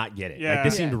did not get it. Yeah. Like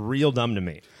this Yeah. seemed real dumb to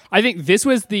me. I think this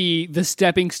was the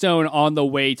stepping stone on the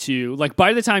way to, like,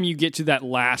 by the time you get to that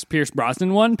last Pierce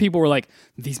Brosnan one, people were like,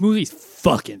 these movies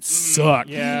fucking suck.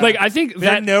 Yeah. Like, I think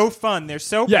They're that no fun. They're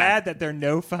so Yeah. bad that they're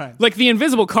no fun. like the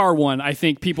Invisible Car one, I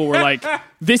think people were like,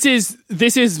 this is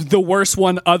the worst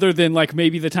one other than like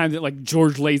maybe the time that like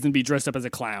George Lazenby dressed up as a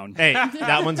clown. Hey,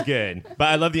 that one's good. But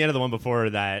I love the end of the one before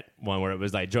that one where it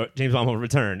was like James Bond will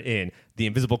return in the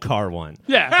Invisible Car one.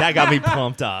 Yeah. That got me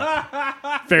pumped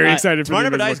up. Very excited for Tomorrow the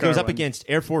Never Dies Invisible goes Car up one. against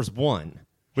Air Force One,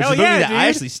 which Hell is a movie yeah, that I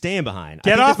dude. actually stand behind.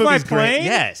 Get I think off this my movie's great. plane?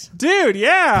 Yes. Dude,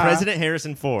 yeah. President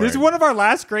Harrison Ford. This is one of our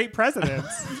last great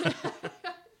presidents.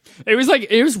 It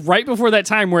was right before that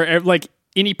time where like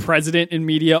any president in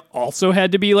media also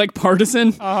had to be like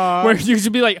partisan, where you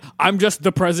should be like, I'm just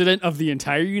the president of the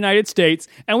entire United States,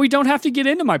 and we don't have to get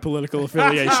into my political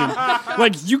affiliation.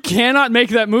 Like, you cannot make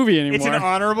that movie anymore. It's an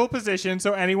honorable position,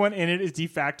 so anyone in it is de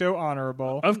facto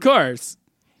honorable. Of course.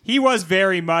 He was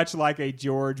very much like a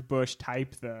George Bush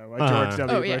type, though. A George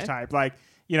W. Oh, yeah. Bush type. Like,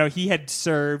 you know, he had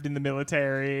served in the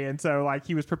military, and so, like,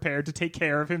 he was prepared to take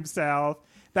care of himself.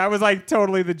 That was, like,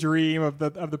 totally the dream of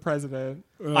the president.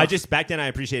 Back then I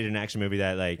appreciated an action movie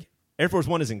that, like, Air Force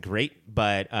One isn't great,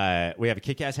 but we have a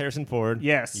kick-ass Harrison Ford.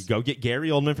 Yes. You go get Gary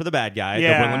Oldman for the bad guy,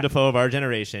 Yeah. the Willem Dafoe of our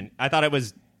generation. I thought it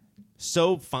was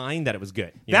so fine that it was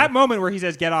good. You That know? moment where he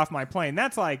says, "Get off my plane,"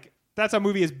 that's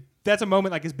a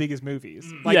moment like as big as movies.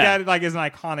 Like Yeah. that, like is an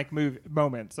iconic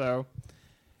moment. So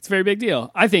It's a very big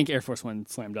deal. I think Air Force One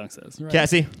slam dunks this. Right?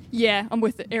 Cassie, Yeah, I'm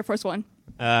with Air Force One.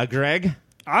 Greg.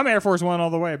 I'm Air Force One all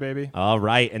the way, baby. All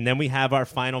right, and then we have our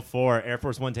final four. Air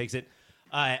Force One takes it.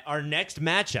 Our next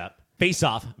matchup: Face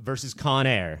Off versus Con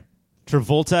Air.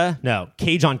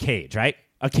 Cage on Cage, right?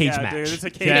 A cage Yeah, match. dude, it's a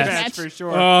cage Yes. match for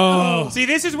sure. Oh. See,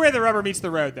 this is where the rubber meets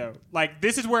the road, though. Like,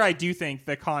 this is where I do think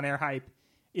the Con Air hype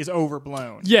is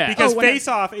overblown. Yeah. Because Oh, when I- Face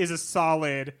Off is a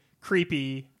solid,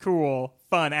 creepy, cool,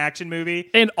 fun action movie.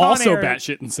 And Con also Air-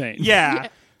 batshit insane. Yeah. Yeah.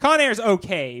 Con Air's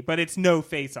okay, but it's no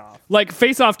Face Off. Like,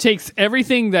 Face Off takes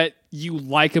everything that you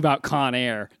like about Con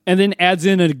Air and then adds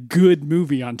in a good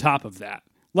movie on top of that.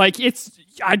 Like,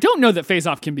 I don't know that Face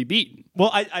Off can be beaten. Well,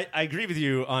 I agree with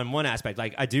you on one aspect.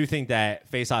 Like, I do think that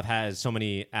Face Off has so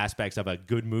many aspects of a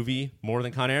good movie more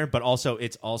than Con Air, but also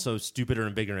it's also stupider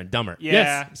and bigger and dumber. Yeah.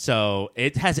 Yes. So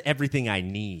it has everything I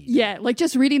need. Yeah, like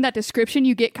just reading that description,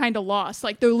 you get kind of lost.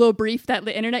 Like the little brief that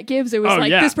the internet gives, it was Oh, like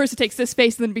yeah. this person takes this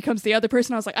face and then becomes the other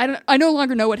person. I was like, I no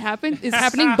longer know what is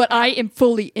happening, but I am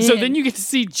fully in. So then you get to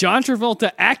see John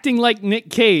Travolta acting like Nick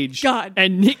Cage. God.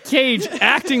 And Nick Cage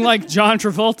acting like John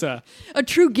Travolta. a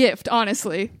true gift,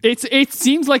 honestly. It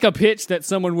seems like a pitch that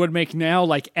someone would make now,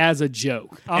 like, as a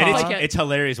joke. And it's, Like it. it's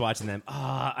hilarious watching them.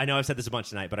 I know I've said this a bunch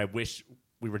tonight, but I wish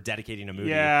we were dedicating a movie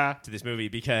Yeah. to this movie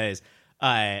because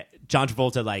John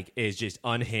Travolta like is just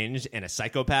unhinged and a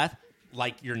psychopath.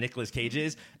 Like your Nicolas Cage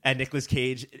is, and Nicolas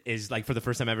Cage is like for the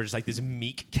first time ever just like this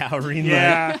meek, cowering.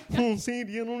 Yeah. Like, oh,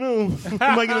 Sandy, I don't know.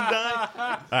 Am I gonna die?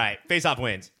 All right, Face Off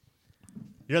wins.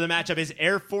 Your other matchup is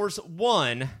Air Force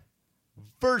One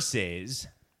versus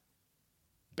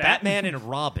Batman and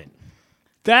Robin.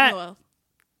 That Oh,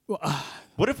 well.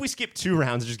 What if we skip 2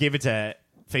 rounds and just gave it to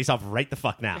Face Off right the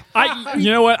fuck now?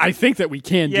 you know what? I think that we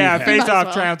can Yeah, do that. Face Might as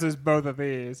Off well. trounces both of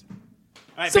these.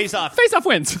 All right, So Face Off. Face Off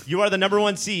wins. You are the number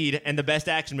 1 seed and the best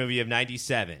action movie of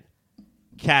 97.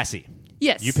 Cassie,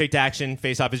 Yes. you picked action.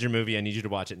 Face Off is your movie. I need you to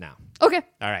watch it now. Okay.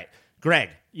 All right. Greg,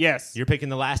 Yes. you're picking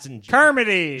the last in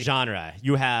Carmody. genre.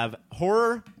 You have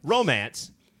horror,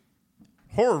 romance,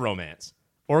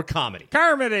 or comedy.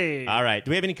 Carmody. All right. Do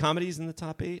we have any comedies in the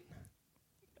top 8?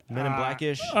 Men in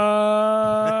Blackish?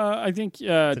 I think It's an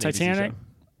ABC Titanic.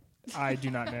 show. I do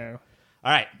not know.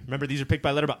 All right. Remember, these are picked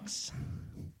by Letterboxd.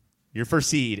 Your first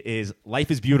seed is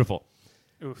Life is Beautiful.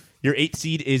 Oof. Your 8th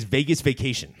seed is Vegas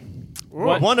Vacation.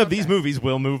 What? One of these movies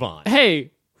will move on.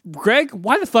 Hey, Greg,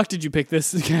 why the fuck did you pick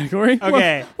this category?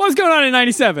 Okay. What was going on in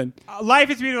 97? Life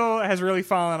is Beautiful has really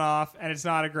fallen off, and it's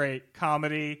not a great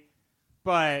comedy,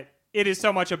 but it is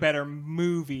so much a better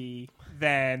movie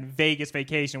than Vegas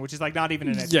Vacation, which is like not even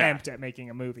an attempt at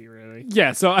making a movie, really.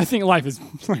 Yeah, so I think Life is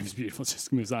Beautiful. It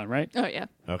just moves on, right? Oh, yeah.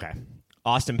 Okay.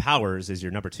 Austin Powers is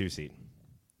your number 2 seed.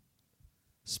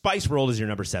 Spice World is your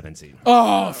number 7 seed.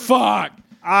 Oh, fuck.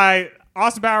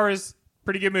 Austin Powers,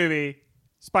 pretty good movie.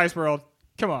 Spice World,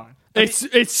 come on.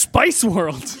 It's Spice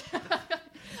World.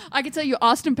 I can tell you,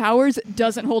 Austin Powers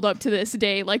doesn't hold up to this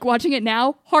day. Like watching it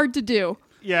now, hard to do.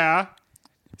 Yeah.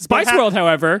 Spice But World,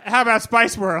 however, How about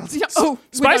Spice World? Oh,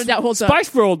 without a doubt holds up.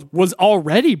 Spice World was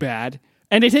already bad,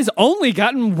 And it has only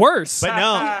gotten worse. But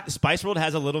no, Spice World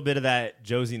has a little bit of that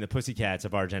Josie and the Pussycats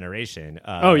of our generation.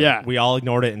 Oh, yeah. We all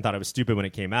ignored it and thought it was stupid when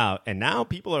it came out. And now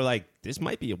people are like, this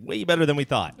might be way better than we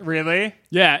thought. Really?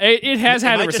 Yeah, it has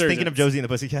had Am a I just resurgence. thinking of Josie and the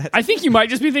Pussycats? I think you might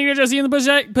just be thinking of Josie and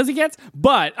the Pussycats,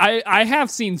 but I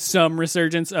have seen some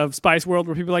resurgence of Spice World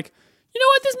where people are like, you know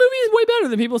what, this movie is way better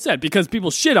than people said, because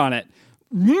people shit on it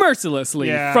mercilessly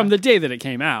from the day that it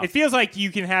came out. It feels like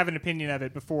you can have an opinion of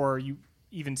it before you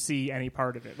even see any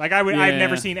part of it. Like I've Yeah.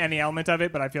 never seen any element of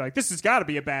it, but I feel like this has got to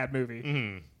be a bad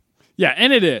movie. Yeah,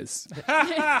 and it is.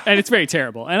 And it's very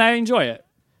terrible, and I enjoy it.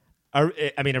 Are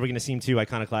we going to seem too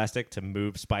iconoclastic to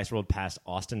move Spice World past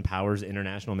Austin Powers'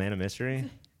 International Man of Mystery?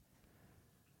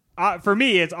 For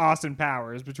me, it's Austin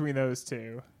Powers between those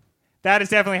two. That has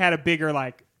definitely had a bigger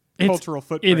cultural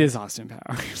footprint. It is Austin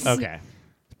Powers. Okay.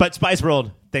 But Spice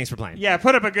World, thanks for playing. Yeah,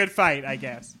 put up a good fight, I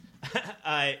guess.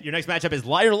 Your next matchup is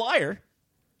Liar Liar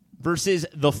versus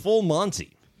The Full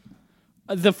Monty.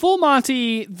 The Full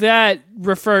Monty, that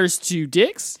refers to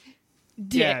dicks?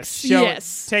 Dicks. Yeah,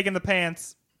 Yes. taking the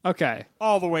pants Okay.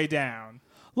 all the way down.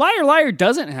 Liar Liar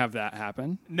doesn't have that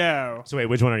happen. No. So wait,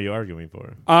 which one are you arguing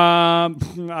for?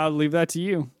 I'll leave that to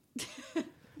you.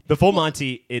 The Full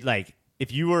Monty,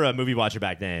 if you were a movie watcher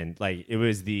back then, it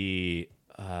was the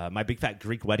My Big Fat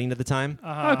Greek Wedding at the time.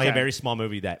 Okay. A very small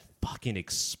movie that fucking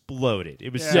exploded.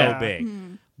 It was Yeah. so big.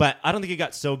 But I don't think it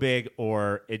got so big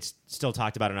or it's still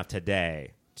talked about enough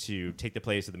today to take the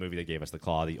place of the movie that gave us The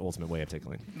Claw, The Ultimate Way of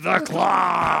Tickling. The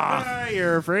Claw!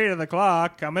 You're afraid of the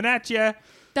clock coming at you.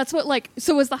 That's what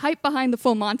so was the hype behind the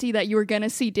Full Monty that you were gonna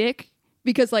see Dick?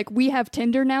 Because we have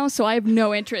Tinder now, so I have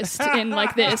no interest in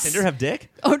this. Tinder have dick?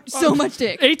 Oh, so much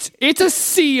dick. It's a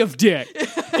sea of dick.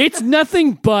 It's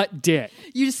nothing but dick.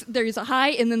 There's a high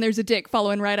and then there's a dick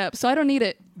following right up. So I don't need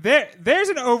it. There's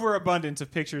an overabundance of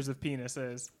pictures of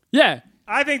penises. Yeah.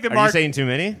 I think the Are you market. saying too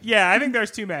many? Yeah, I think there's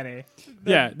too many.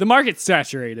 Yeah. The market's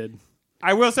saturated.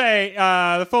 I will say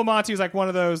the Full Monty is one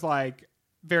of those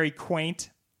very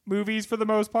quaint movies for the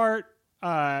most part.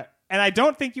 And I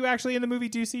don't think you actually in the movie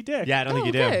do see dick. Yeah, I don't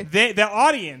think you okay. do. The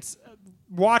audience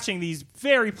watching these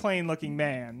very plain looking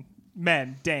men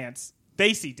dance,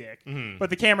 they see dick. But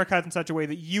the camera cuts in such a way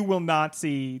that you will not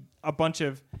see a bunch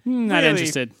of Not really-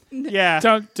 interested. Yeah.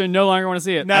 Don't no longer want to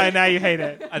see it. Now you hate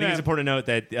it. I think it's important to note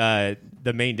that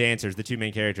the main dancers, the two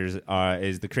main characters,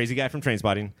 is the crazy guy from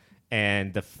Trainspotting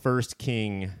and the first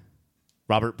king,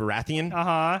 Robert Baratheon.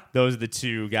 Uh-huh. Those are the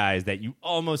two guys that you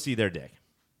almost see their dick.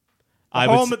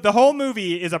 The whole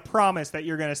movie is a promise that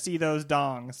you're going to see those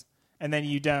dongs, and then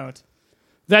you don't.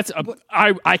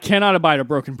 I cannot abide a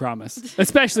broken promise,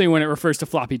 especially when it refers to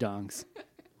floppy dongs.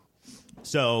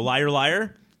 So, Liar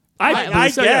Liar, I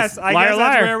believe so, yes. guess. I Liar, guess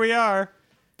that's liar. where we are.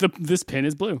 This pin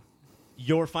is blue.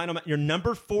 your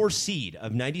number 4 seed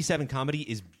of 97 comedy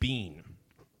is Bean,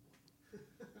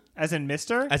 As in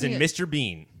Mr.? as in Yeah. Mr.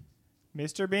 Bean.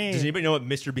 Mr. Bean. Does anybody know what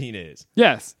Mr. Bean is?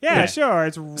 Yes. Yeah, Yeah. sure.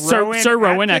 It's Sir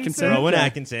Rowan Atkinson. Rowan Okay.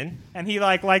 Atkinson. And he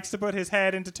likes to put his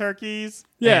head into turkeys.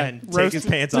 Yeah. And take Roasted his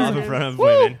pants off in front of Woo!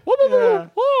 women. Woo, woo, woo, Yeah.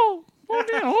 woo. Oh,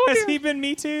 dear, oh, Has dear. he been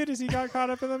Me Too'd? Has he got caught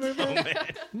up in the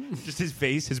movie? Just his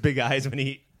face, his big eyes when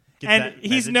he gets And that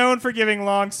he's message. known for giving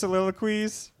long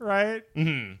soliloquies, right?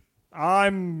 Mm-hmm.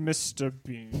 I'm Mr.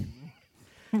 Bean.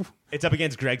 It's up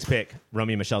against Greg's pick,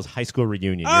 Romeo and Michelle's high school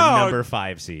reunion, Oh. your number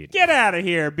 5 seed. Get out of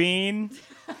here, Bean.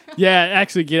 Yeah,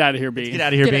 actually, get out of here, B. Get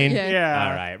out of here, Get it, Bean. yeah. Yeah.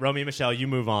 All right, Romeo and Michelle, you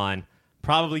move on.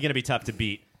 Probably going to be tough to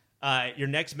beat. Your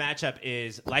next matchup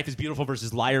is Life is Beautiful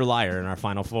versus Liar Liar in our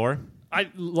final 4.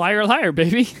 Liar, liar,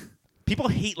 baby. People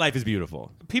hate Life is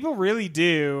Beautiful. People really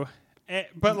do.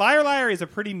 But Liar Liar is a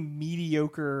pretty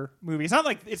mediocre movie.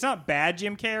 It's not bad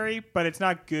Jim Carrey, but it's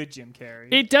not good Jim Carrey.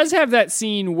 It does have that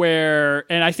scene where,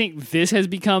 and I think this has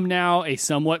become now a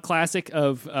somewhat classic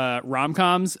of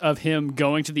rom-coms, of him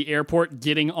going to the airport,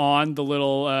 getting on the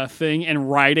little thing, and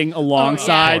riding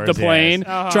alongside Of the course, plane, yes.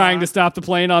 Uh-huh. trying to stop the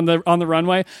plane on the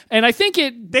runway. And I think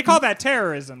it. They call that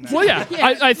terrorism. Now. Well, yeah,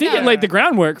 Yeah. I think it Yeah. laid the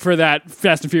groundwork for that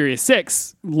Fast and Furious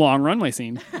 6 long runway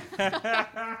scene.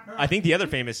 I think the other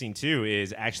famous scene, too,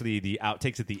 is actually the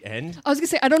outtakes at the end. I was gonna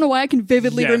say I don't know why I can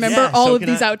vividly Yes. remember Yeah, all so of can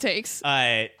these I.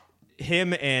 outtakes.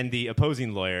 Him and the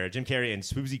opposing lawyer, Jim Carrey and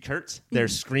Swoosie Kurtz, they're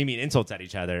screaming insults at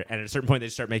each other. And at a certain point, they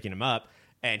start making them up.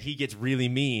 And he gets really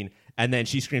mean. And then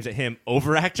she screams at him,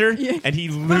 overactor. And he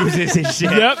loses his shit.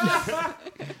 Yep.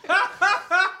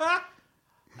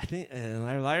 I think,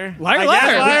 liar, liar. Liar, I liar.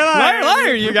 guess liar,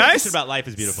 Liar, you This guys. about Life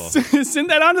is Beautiful. Send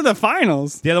that on to the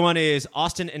finals. The other one is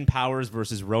Austin and Powers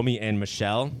versus Romy and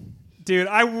Michelle. Dude,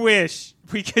 I wish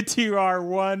we could do our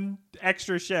one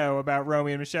extra show about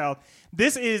Romeo and Michelle.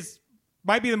 This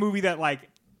might be the movie that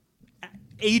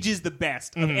ages the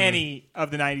best of any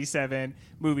of the 97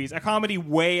 movies. A comedy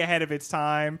way ahead of its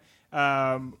time,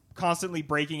 constantly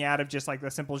breaking out of just like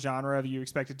the simple genre of you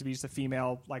expect it to be just a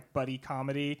female like buddy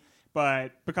comedy,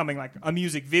 but becoming like a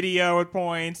music video at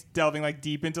points, delving like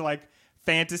deep into like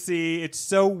fantasy. It's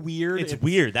so weird. It's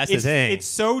weird. That's the thing. It's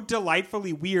so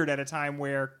delightfully weird at a time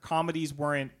where comedies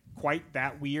weren't quite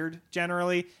that weird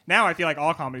generally. Now I feel like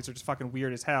all comedies are just fucking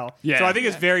weird as hell. Yeah. So I think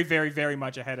it's very, very, very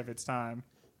much ahead of its time.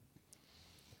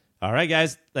 All right,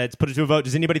 guys, let's put it to a vote.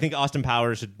 Does anybody think Austin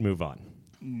Powers should move on?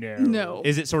 No.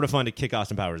 Is it sort of fun to kick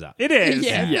Austin Powers out? It is.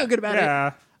 Yeah, I feel good about it.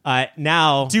 Yeah.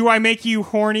 Now, Do I make you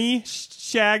horny,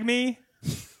 shag me?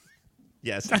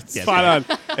 yes, yes. Spot on.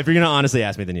 If you're gonna honestly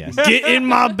ask me, then yes. Get in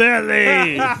my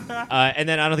belly. And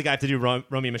then I don't think I have to do Romeo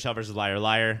and Michelle versus Liar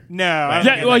Liar. No. Right.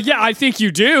 I- Yeah, well, yeah, I think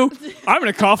you do. I'm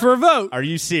going to call for a vote. Are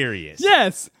you serious?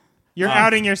 Yes. You're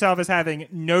outing yourself as having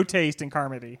no taste in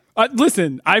comedy.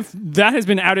 Listen, that has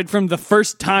been outed from the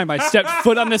first time I stepped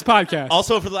foot on this podcast.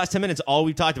 Also, for the last 10 minutes, all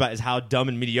we've talked about is how dumb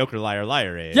and mediocre Liar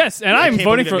Liar is. Yes, and I am can't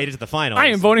voting believe it for. made it to the finals. I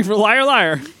am voting for Liar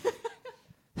Liar.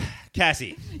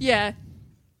 Cassie, Yeah.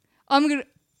 I'm going to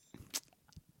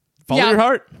follow Yeah. your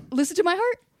heart. listen to my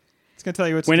heart. It's going to tell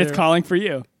you what When to it's do. calling for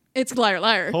you. It's Liar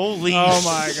Liar. Holy Oh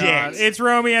my shit. god. It's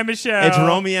Romeo and Michelle. It's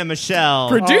Romeo and Michelle. All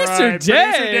Producer right,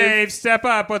 Dave. Producer Dave, step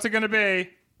up. What's it going to be?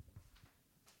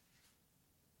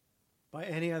 By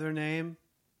any other name,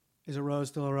 is a rose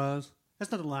still a rose?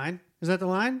 That's not the line. Is that the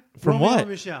line? From Romeo what? and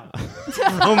Michelle.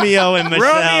 Romeo and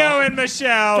Michelle. Romeo and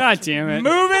Michelle. God damn it.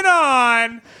 Moving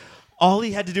on. All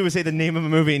he had to do was say the name of a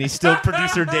movie, and he still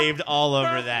producer Daved all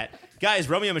over that. Guys,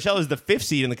 Romeo and Michelle is the 5th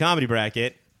seed in the comedy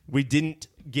bracket. We didn't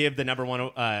give the number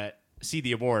 1 seed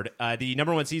the award. The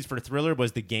number 1 seeds for Thriller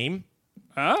was The Game.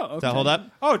 Oh, okay. Does that hold up?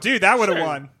 Oh, dude, that would have Sure.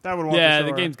 won. That would have won. Yeah, for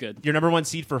sure. the game's good. Your number 1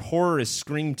 seed for horror is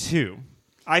Scream 2.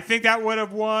 I think that would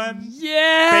have won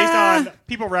Yeah. based on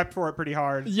people repped for it pretty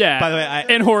hard. Yeah. By the way,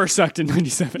 and horror sucked in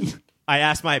 97. I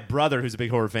asked my brother, who's a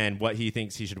big horror fan, what he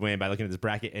thinks he should win by looking at this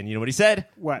bracket, and you know what he said?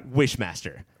 What?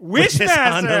 Wishmaster. Which is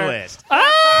on the Wishmaster. list.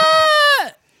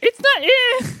 It's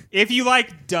not. If you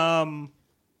like dumb,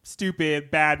 stupid,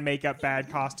 bad makeup, bad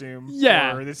costume,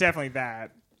 Yeah. horror, there's definitely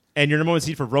that. And your number 1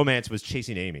 seed for romance was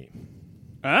Chasing Amy.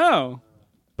 Oh.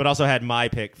 But also had my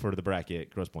pick for the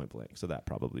bracket, Grosse Pointe Blank, so that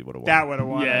probably would have won. That would have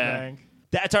won, Yeah. I think.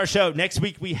 That's our show. Next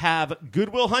week we have Good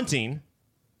Will Hunting,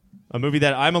 a movie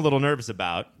that I'm a little nervous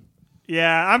about.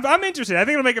 Yeah, I'm interested. I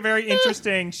think it'll make a very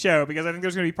interesting show because I think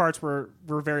there's going to be parts where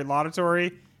we're very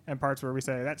laudatory and parts where we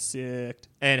say, that sucked.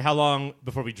 And how long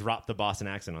before we drop the Boston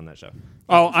accent on that show?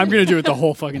 Oh, I'm going to do it the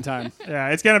whole fucking time. Yeah,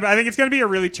 I think it's going to be a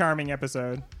really charming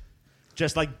episode.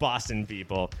 Just like Boston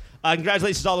people.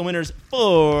 Congratulations to all the winners.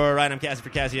 For Ryan, I'm Cassie. For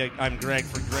Cassie, I'm Greg.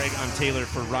 For Greg, I'm Taylor.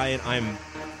 For Ryan, I'm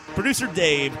producer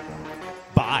Dave.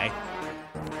 Bye.